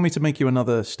 Paul, do you want me to make you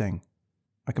another sting?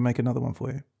 I can make another one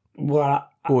for you. Well,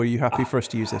 Or are you happy for us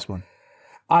to use this one?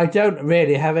 I don't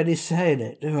really have any say in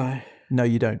it, do I? No,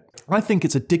 you don't. I think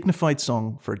it's a dignified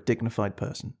song for a dignified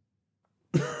person.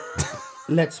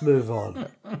 Let's move on.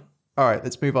 All right,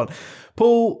 let's move on.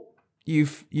 Paul,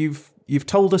 you've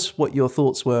told us what your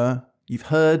thoughts were. You've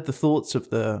heard the thoughts of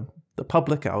the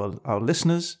public, our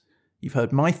listeners. You've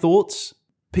heard my thoughts.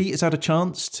 Pete has had a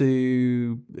chance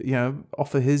to,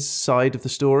 offer his side of the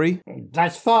story.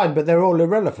 That's fine, but they're all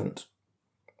irrelevant.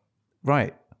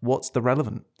 Right. What's the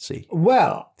relevancy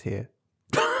Well, here?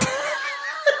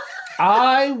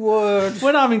 I would.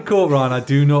 When I'm in court, Ryan, I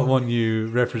do not want you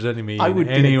representing me in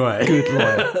any way. Good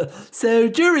lawyer. So,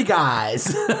 jury guys,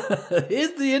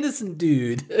 here's the innocent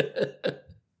dude.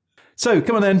 So,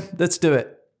 come on then. Let's do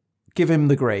it. Give him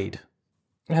the grade.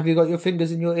 Have you got your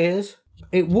fingers in your ears?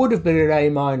 It would have been an A-.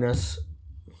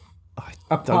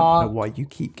 I don't know why you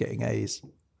keep getting A's.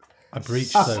 I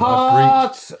breached, so I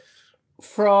Apart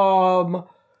from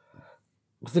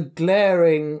the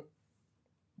glaring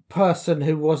person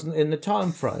who wasn't in the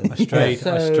time frame. breached. I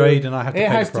strayed and I have to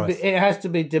pay the price. It has to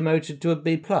be demoted to a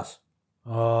B+.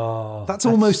 Oh, That's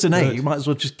almost an A. good. You might as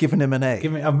well just give him an A.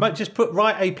 Give me. I might just put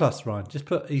right A+, Ryan. Just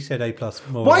put. He said A+.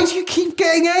 More. Why do you keep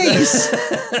getting A's?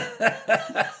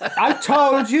 I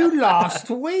told you last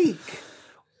week.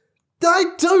 I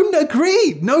don't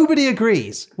agree. Nobody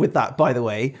agrees with that, by the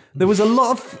way. There was a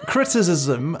lot of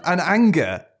criticism and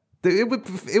anger. There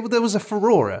was a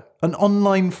furore, an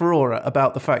online furore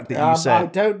about the fact that you I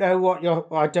said don't know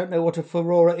what a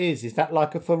furore is. Is that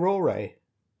like a furore?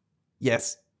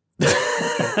 yes.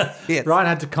 Yes. Ryan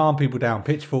had to calm people down.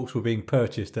 Pitchforks were being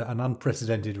purchased at an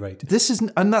unprecedented rate.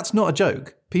 And that's not a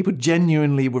joke. People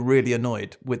genuinely were really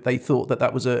annoyed with. They thought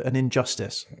that was an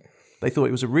injustice. They thought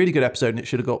it was a really good episode and it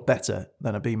should have got better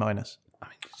than a B-.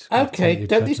 Okay,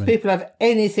 don't these people have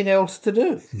anything else to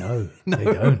do? No, they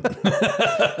don't.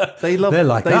 They love. They're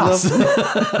like us.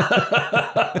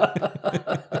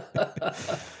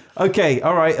 Okay,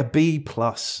 all right, a B+.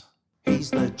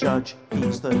 He's the judge,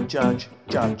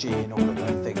 judging all of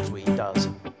the things we does.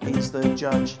 He's the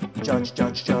judge.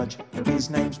 His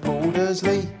name's Paul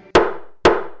Dursley.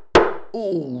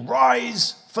 All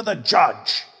rise for the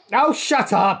judge. Oh,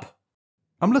 shut up!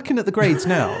 I'm looking at the grades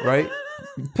now, right?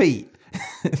 Pete,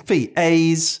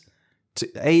 A's, to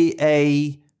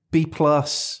AA, B+.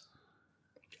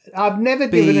 I've never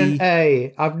given an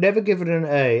A. I've never given an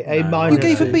A. A minus. You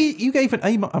gave a B. You gave an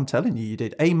A. I'm telling you, you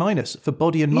did A- for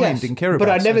body and mind Yes, in Kiribati. but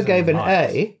I never gave an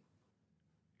A.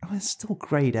 Oh, it's still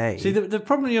grade A. See, the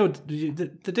problem,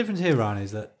 the difference here, Ryan,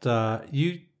 is that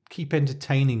you keep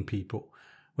entertaining people,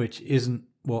 which isn't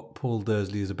what Paul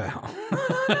Dursley is about.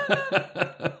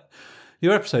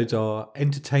 Your episodes are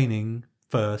entertaining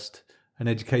first and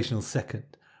educational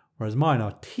second, whereas mine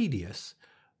are tedious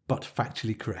but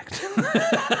factually correct.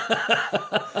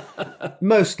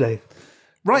 Mostly.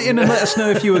 Write in and let us know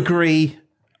if you agree.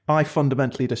 I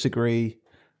fundamentally disagree,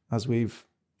 as we've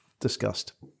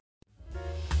discussed.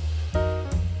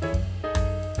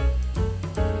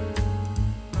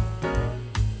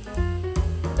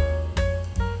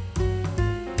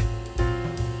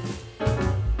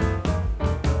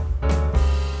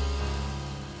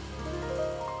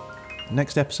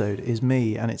 Next episode is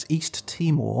me, and it's East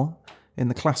Timor in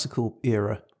the classical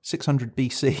era, 600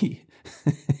 BC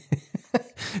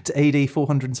to AD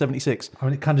 476. I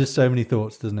mean, it conjures so many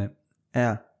thoughts, doesn't it?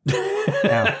 Yeah.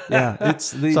 Yeah.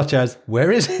 It's Such as,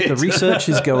 where is it? The research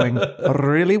is going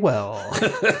really well.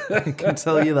 I can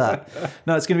tell you that.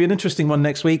 No, it's going to be an interesting one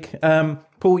next week.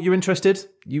 Paul, you interested?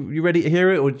 You ready to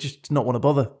hear it, or just not want to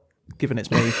bother? Given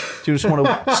it's me, do you just want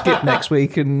to skip next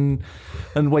week and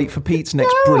wait for Pete's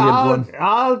next brilliant one?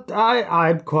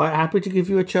 I'm quite happy to give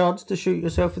you a chance to shoot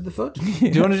yourself in the foot. Do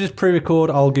you want to just pre-record?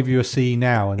 I'll give you a C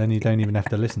now, and then you don't even have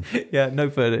to listen. Yeah, no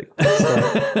verdict.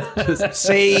 Just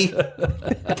C.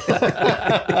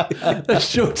 The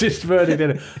shortest verdict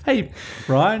in it. Hey,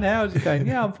 Ryan, how's it going?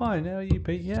 Yeah, I'm fine. How are you,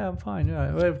 Pete? Yeah, I'm fine.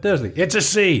 Yeah. Well, Dursley, it's a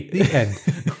C. The end.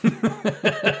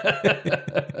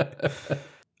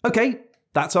 Okay.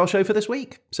 That's our show for this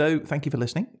week. So thank you for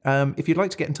listening. If you'd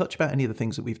like to get in touch about any of the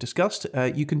things that we've discussed,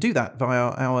 you can do that via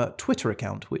our Twitter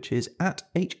account, which is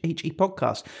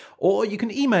 @HHEPodcast. Or you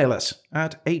can email us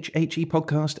at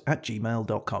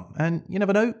hhepodcast@gmail.com. And you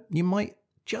never know, you might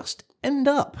just end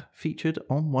up featured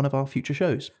on one of our future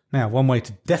shows. Now, one way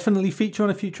to definitely feature on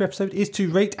a future episode is to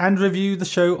rate and review the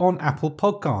show on Apple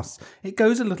Podcasts. It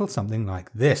goes a little something like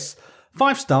this.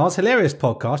 5 stars, hilarious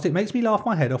podcast. It makes me laugh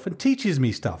my head off and teaches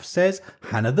me stuff, says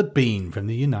Hannah the Bean from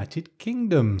the United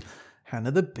Kingdom.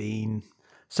 Hannah the Bean.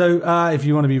 So if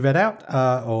you want to be read out,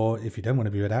 or if you don't want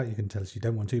to be read out, you can tell us you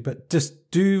don't want to, but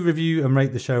just do review and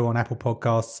rate the show on Apple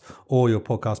Podcasts or your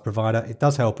podcast provider. It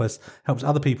does help us, helps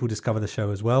other people discover the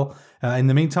show as well. In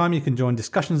the meantime, you can join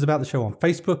discussions about the show on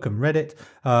Facebook and Reddit,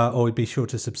 or be sure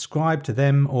to subscribe to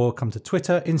them or come to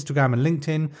Twitter, Instagram and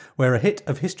LinkedIn, where a hit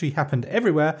of History Happened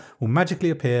Everywhere will magically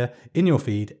appear in your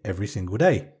feed every single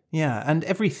day. Yeah, and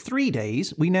every 3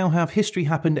 days, we now have History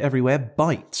Happened Everywhere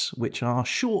Bites, which are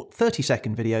short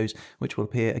 30-second videos, which will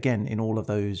appear again in all of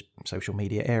those social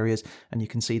media areas, and you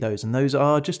can see those. And those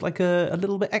are just like a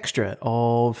little bit extra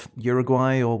of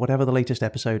Uruguay or whatever the latest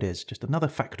episode is. Just another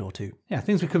fact or two. Yeah,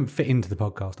 things we couldn't fit into the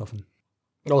podcast often.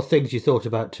 Or things you thought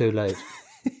about too late.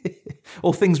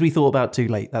 Or things we thought about too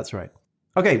late, that's right.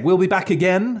 Okay, we'll be back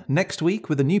again next week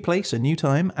with a new place, a new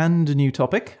time, and a new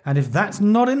topic. And if that's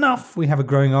not enough, we have a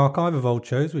growing archive of old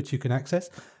shows which you can access.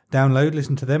 Download,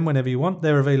 listen to them whenever you want.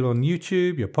 They're available on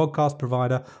YouTube, your podcast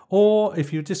provider, or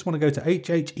if you just want to go to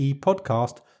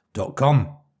hhepodcast.com.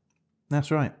 That's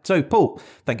right. So, Paul,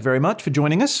 thank you very much for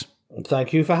joining us.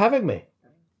 Thank you for having me.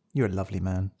 You're a lovely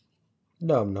man.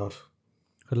 No, I'm not.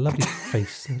 Got a lovely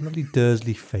face, a lovely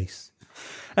Dursley face.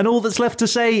 And all that's left to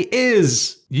say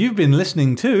is... You've been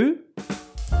listening to...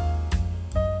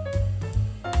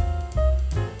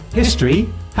 History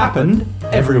Happened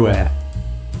Everywhere.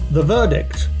 The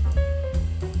verdict.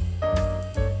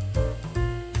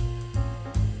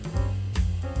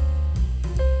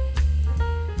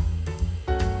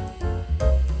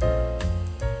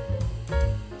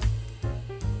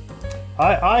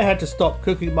 I had to stop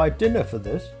cooking my dinner for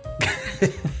this.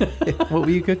 What were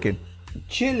you cooking?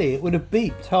 Chili. It would have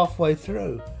beeped halfway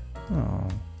through. Oh.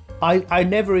 I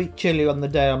never eat chili on the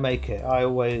day I make it. I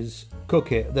always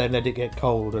cook it, then let it get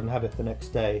cold and have it the next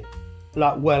day.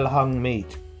 Like well hung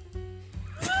meat.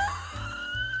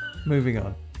 Moving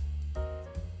on.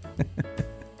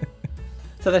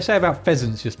 So they say about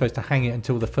pheasants you're supposed to hang it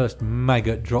until the first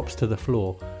maggot drops to the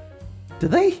floor. Do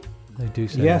they? They do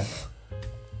say Yes.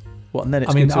 What, and then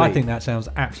it's I mean, good to I eat? think that sounds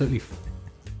absolutely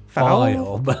Foul?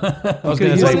 vile. But I was could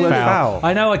going to use say the word foul. foul.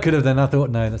 I know I could have, then I thought,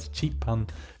 no, that's a cheap pun.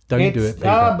 Don't do it, Peter.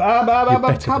 You're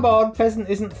better Come than on, pheasant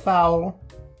isn't foul.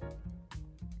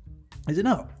 Is it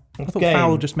not? I thought game.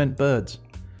 fowl just meant birds.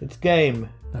 It's game.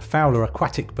 that. Fowl are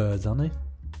aquatic birds, aren't they?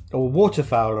 Or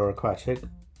waterfowl are aquatic.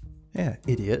 Yeah,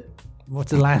 idiot.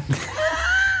 What's a land?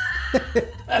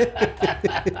 I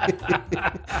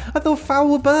thought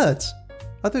fowl were birds.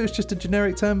 I thought it was just a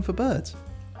generic term for birds.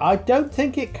 I don't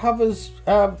think it covers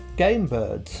game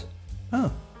birds.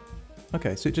 Oh.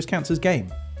 Okay, so it just counts as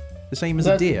game. The same as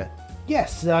a deer.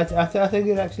 Yes, I think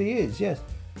it actually is, yes.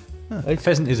 A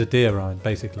pheasant is a deer, Ryan,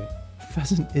 basically.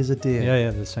 Pheasant is a deer.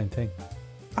 Yeah, they're the same thing.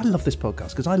 I love this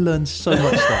podcast because I learn so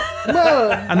much stuff.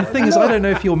 No, And the thing is, I don't know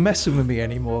if you're messing with me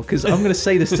anymore because I'm going to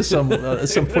say this to someone at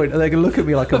some point and they're going to look at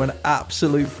me like I'm an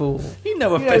absolute fool. You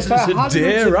know a for pheasant's a hundreds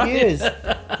deer, of right? years,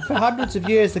 for hundreds of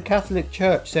years, the Catholic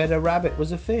Church said a rabbit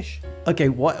was a fish. Okay,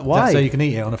 why? That's so you can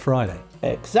eat it on a Friday.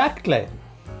 Exactly.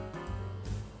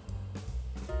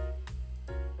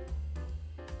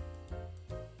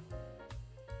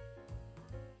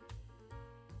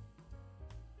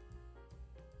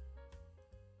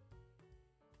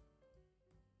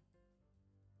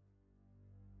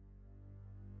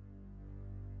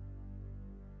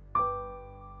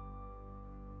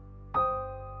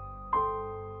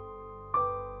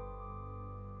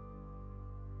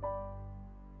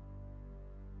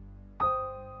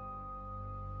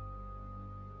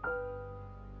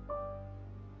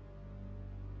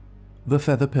 The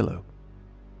Feather Pillow.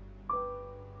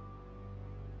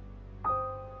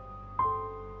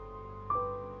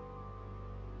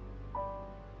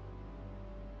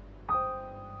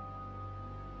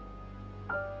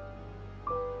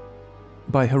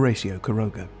 By Horatio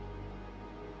Quiroga.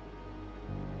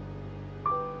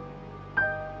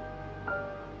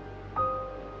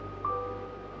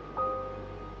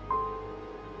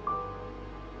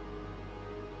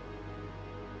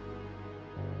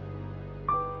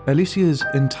 Alicia's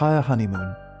entire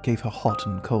honeymoon gave her hot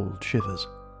and cold shivers.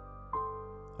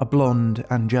 A blonde,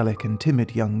 angelic and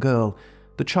timid young girl,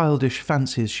 the childish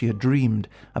fancies she had dreamed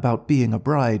about being a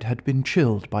bride had been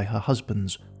chilled by her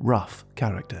husband's rough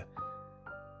character.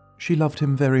 She loved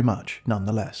him very much,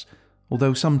 nonetheless,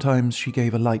 although sometimes she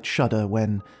gave a light shudder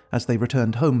when, as they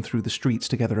returned home through the streets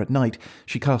together at night,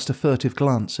 she cast a furtive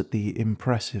glance at the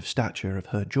impressive stature of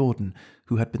her Jordan,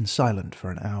 who had been silent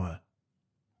for an hour.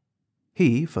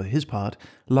 He, for his part,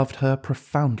 loved her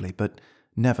profoundly, but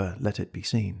never let it be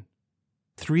seen.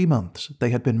 3 months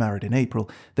they had been married in April.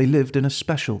 They lived in a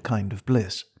special kind of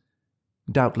bliss.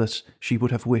 Doubtless she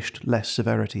would have wished less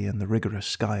severity in the rigorous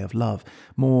sky of love,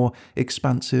 more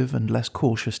expansive and less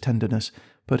cautious tenderness,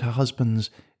 but her husband's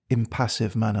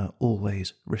impassive manner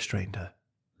always restrained her.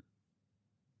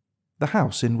 The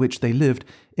house in which they lived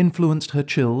influenced her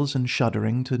chills and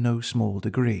shuddering to no small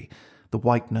degree. The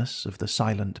whiteness of the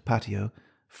silent patio,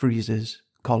 friezes,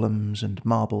 columns, and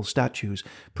marble statues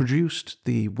produced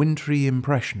the wintry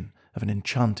impression of an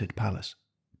enchanted palace.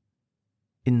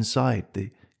 Inside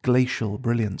the glacial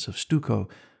brilliance of stucco,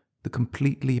 the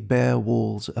completely bare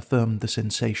walls affirmed the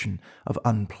sensation of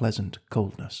unpleasant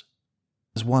coldness.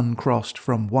 As one crossed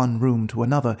from one room to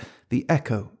another, the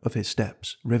echo of his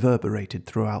steps reverberated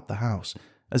throughout the house,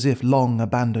 as if long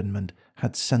abandonment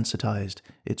had sensitized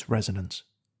its resonance.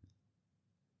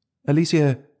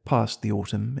 Alicia passed the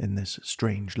autumn in this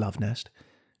strange love nest.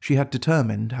 She had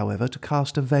determined, however, to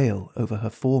cast a veil over her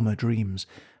former dreams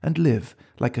and live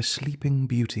like a sleeping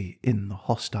beauty in the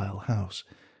hostile house,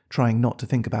 trying not to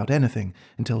think about anything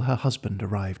until her husband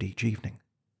arrived each evening.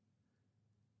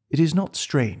 It is not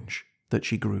strange that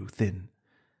she grew thin.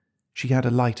 She had a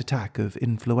light attack of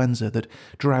influenza that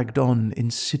dragged on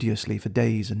insidiously for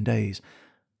days and days.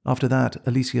 After that,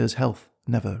 Alicia's health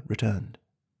never returned.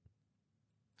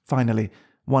 Finally,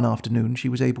 one afternoon she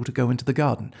was able to go into the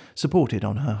garden, supported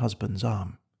on her husband's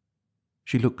arm.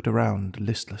 She looked around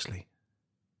listlessly.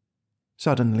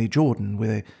 Suddenly Jordan, with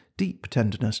a deep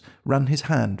tenderness, ran his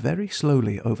hand very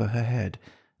slowly over her head,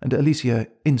 and Alicia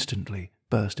instantly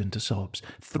burst into sobs,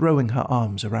 throwing her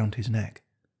arms around his neck.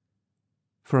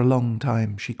 For a long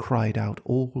time she cried out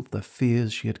all the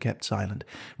fears she had kept silent,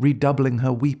 redoubling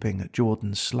her weeping at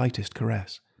Jordan's slightest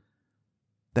caress.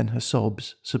 Then her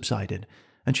sobs subsided,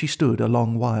 and she stood a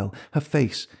long while, her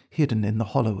face hidden in the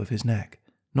hollow of his neck,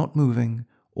 not moving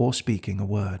or speaking a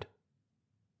word.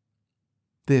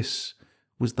 This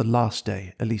was the last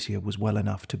day Alicia was well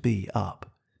enough to be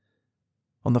up.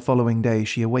 On the following day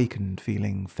she awakened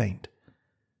feeling faint.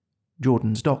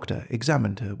 Jordan's doctor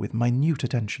examined her with minute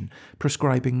attention,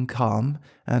 prescribing calm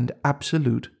and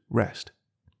absolute rest.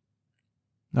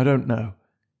 "I don't know,"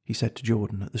 he said to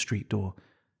Jordan at the street door.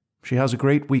 "She has a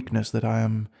great weakness that I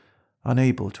am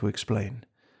unable to explain,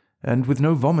 and with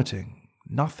no vomiting,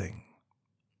 nothing.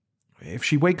 If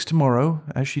she wakes tomorrow,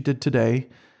 as she did today,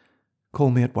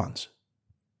 call me at once."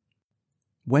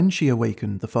 When she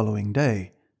awakened the following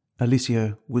day,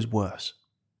 Alicia was worse.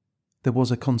 There was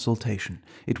a consultation.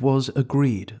 It was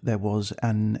agreed there was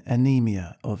an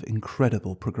anemia of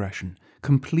incredible progression,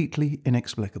 completely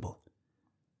inexplicable.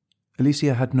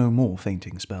 Alicia had no more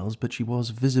fainting spells, but she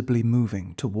was visibly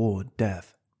moving toward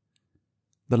death.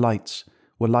 The lights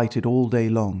were lighted all day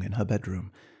long in her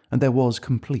bedroom, and there was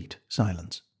complete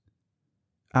silence.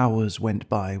 Hours went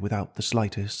by without the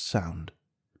slightest sound.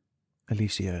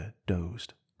 Alicia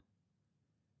dozed.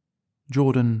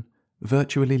 Jordan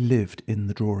virtually lived in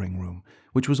the drawing room,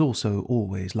 which was also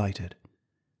always lighted.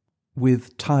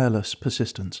 With tireless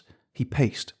persistence, he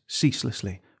paced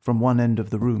ceaselessly from one end of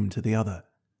the room to the other.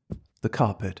 The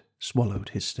carpet swallowed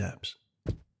his steps.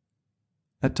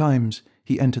 At times,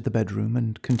 he entered the bedroom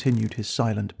and continued his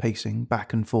silent pacing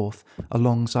back and forth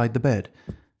alongside the bed,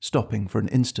 stopping for an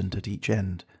instant at each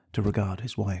end to regard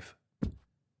his wife.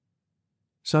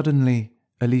 Suddenly,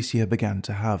 Alicia began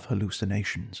to have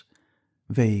hallucinations,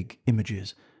 vague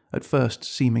images, at first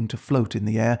seeming to float in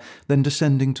the air, then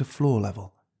descending to floor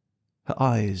level. Her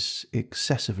eyes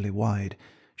excessively wide,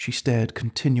 she stared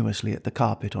continuously at the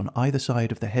carpet on either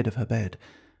side of the head of her bed.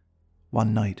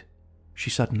 One night, she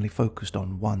suddenly focused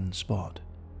on one spot.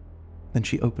 Then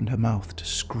she opened her mouth to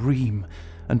scream,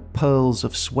 and pearls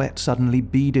of sweat suddenly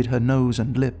beaded her nose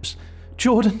and lips.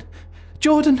 "Jordan!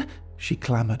 Jordan!" she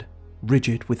clamoured,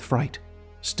 rigid with fright,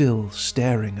 still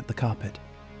staring at the carpet.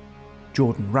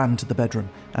 Jordan ran to the bedroom,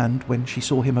 and when she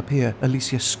saw him appear,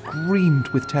 Alicia screamed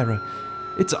with terror.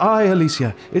 "It's I,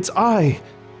 Alicia! It's I!"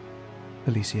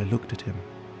 Alicia looked at him,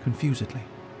 confusedly.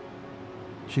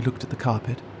 She looked at the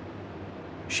carpet.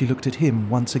 She looked at him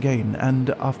once again,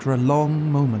 and after a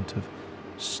long moment of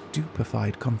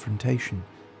stupefied confrontation,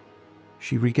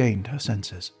 she regained her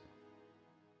senses.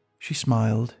 She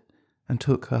smiled and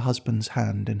took her husband's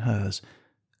hand in hers,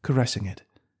 caressing it,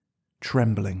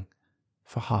 trembling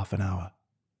for half an hour.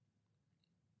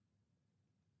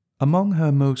 Among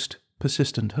her most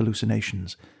persistent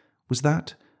hallucinations was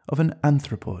that of an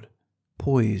anthropod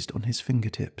poised on his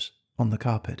fingertips on the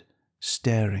carpet,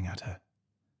 staring at her.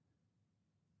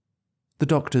 The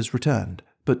doctors returned,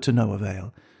 but to no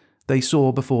avail. They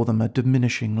saw before them a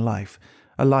diminishing life,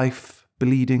 a life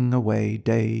bleeding away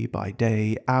day by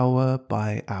day, hour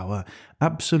by hour,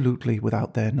 absolutely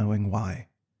without their knowing why.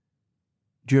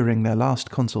 During their last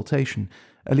consultation,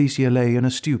 Alicia lay in a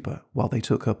stupor while they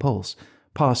took her pulse,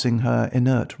 passing her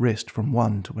inert wrist from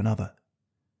one to another.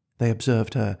 They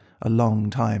observed her a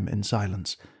long time in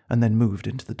silence, and then moved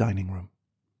into the dining room.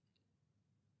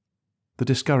 The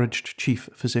discouraged chief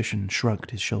physician shrugged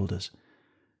his shoulders.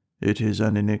 "It is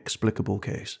an inexplicable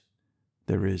case.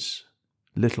 There is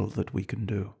little that we can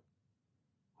do."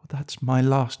 "That's my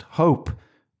last hope,"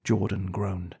 Jordan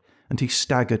groaned, and he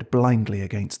staggered blindly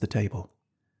against the table.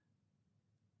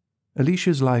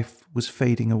 Alicia's life was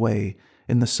fading away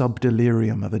in the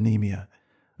sub-delirium of anemia,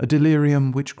 a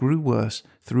delirium which grew worse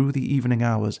through the evening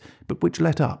hours, but which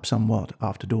let up somewhat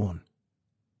after dawn.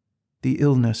 The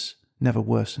illness never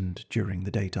worsened during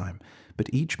the daytime,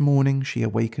 but each morning she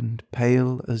awakened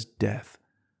pale as death,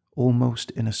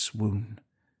 almost in a swoon.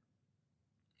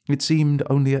 It seemed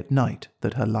only at night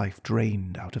that her life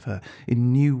drained out of her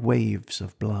in new waves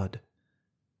of blood.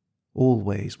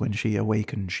 Always when she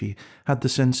awakened she had the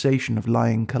sensation of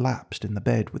lying collapsed in the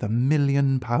bed with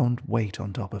 1,000,000-pound weight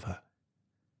on top of her.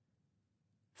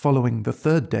 Following the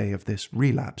third day of this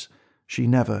relapse, she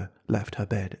never left her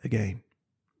bed again.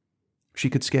 She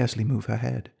could scarcely move her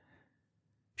head.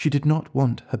 She did not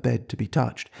want her bed to be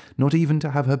touched, not even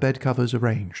to have her bed covers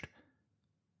arranged.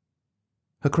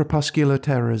 Her crepuscular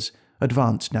terrors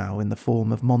advanced now in the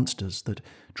form of monsters that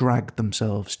dragged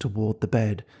themselves toward the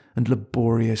bed and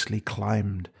laboriously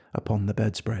climbed upon the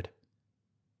bedspread.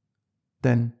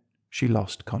 Then she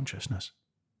lost consciousness.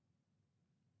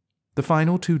 The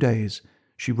final 2 days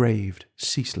she raved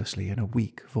ceaselessly in a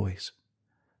weak voice.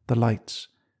 The lights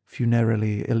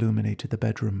funereally illuminated the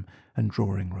bedroom and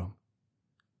drawing room.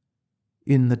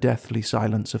 In the deathly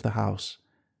silence of the house,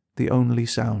 the only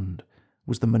sound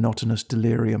was the monotonous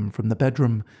delirium from the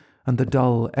bedroom and the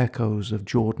dull echoes of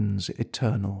Jordan's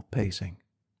eternal pacing.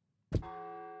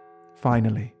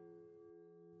 Finally,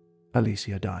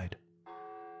 Alicia died.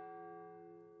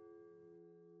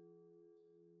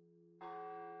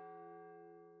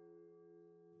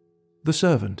 The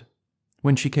servant,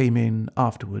 when she came in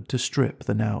afterward to strip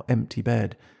the now empty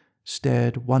bed,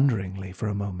 stared wonderingly for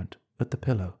a moment at the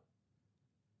pillow.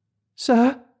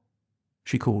 "Sir,"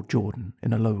 she called Jordan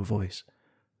in a low voice,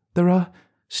 "there are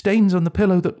stains on the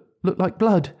pillow that look like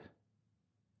blood."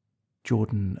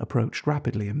 Jordan approached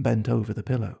rapidly and bent over the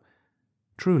pillow.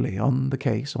 Truly, on the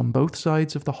case, on both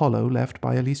sides of the hollow left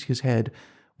by Alicia's head,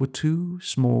 were 2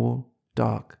 small,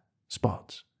 dark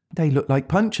spots. "They look like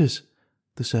punctures,"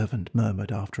 the servant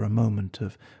murmured after a moment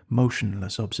of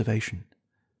motionless observation.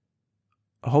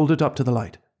 "Hold it up to the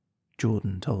light,"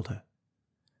 Jordan told her.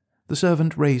 The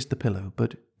servant raised the pillow,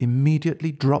 but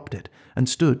immediately dropped it and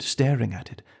stood staring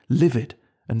at it, livid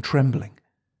and trembling.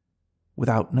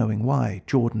 Without knowing why,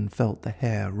 Jordan felt the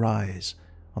hair rise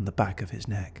on the back of his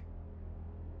neck.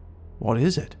 "What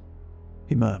is it?"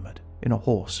 he murmured in a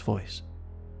hoarse voice.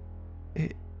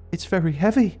 It's very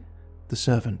heavy," the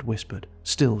servant whispered,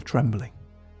 still trembling.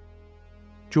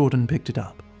 Jordan picked it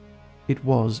up. It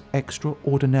was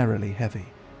extraordinarily heavy.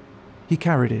 He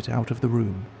carried it out of the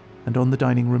room, and on the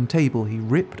dining room table he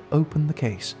ripped open the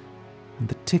case, and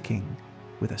the ticking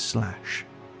with a slash.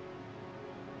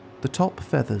 The top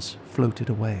feathers floated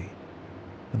away,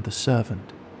 and the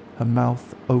servant, her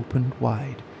mouth opened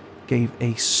wide, gave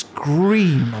a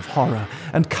scream of horror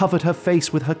and covered her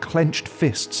face with her clenched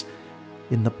fists.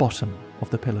 In the bottom of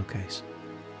the pillowcase,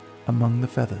 among the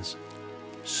feathers,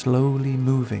 slowly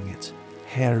moving its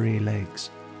hairy legs,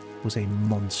 was a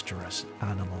monstrous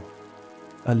animal,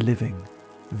 a living,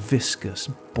 viscous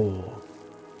ball.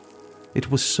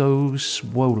 It was so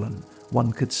swollen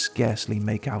one could scarcely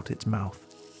make out its mouth.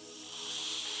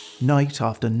 Night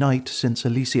after night since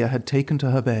Alicia had taken to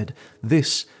her bed,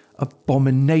 this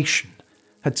abomination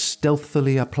had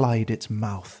stealthily applied its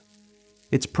mouth,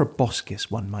 its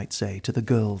proboscis, one might say, to the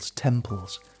girl's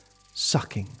temples,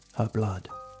 sucking her blood.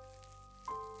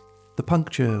 The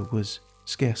puncture was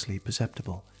scarcely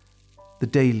perceptible. The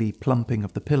daily plumping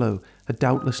of the pillow had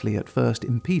doubtlessly at first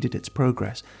impeded its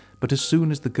progress, but as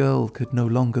soon as the girl could no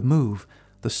longer move,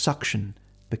 the suction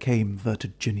became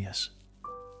vertiginous.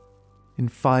 In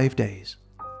 5 days,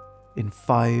 in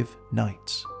 5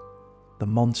 nights, the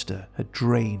monster had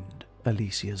drained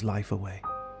Alicia's life away.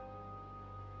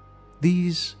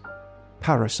 These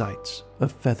parasites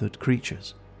of feathered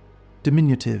creatures,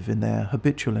 diminutive in their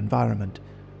habitual environment,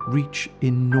 reach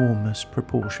enormous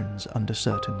proportions under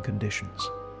certain conditions.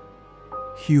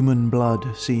 Human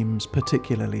blood seems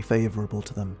particularly favourable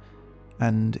to them,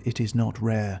 and it is not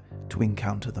rare to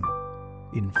encounter them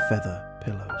in feather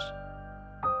pillows.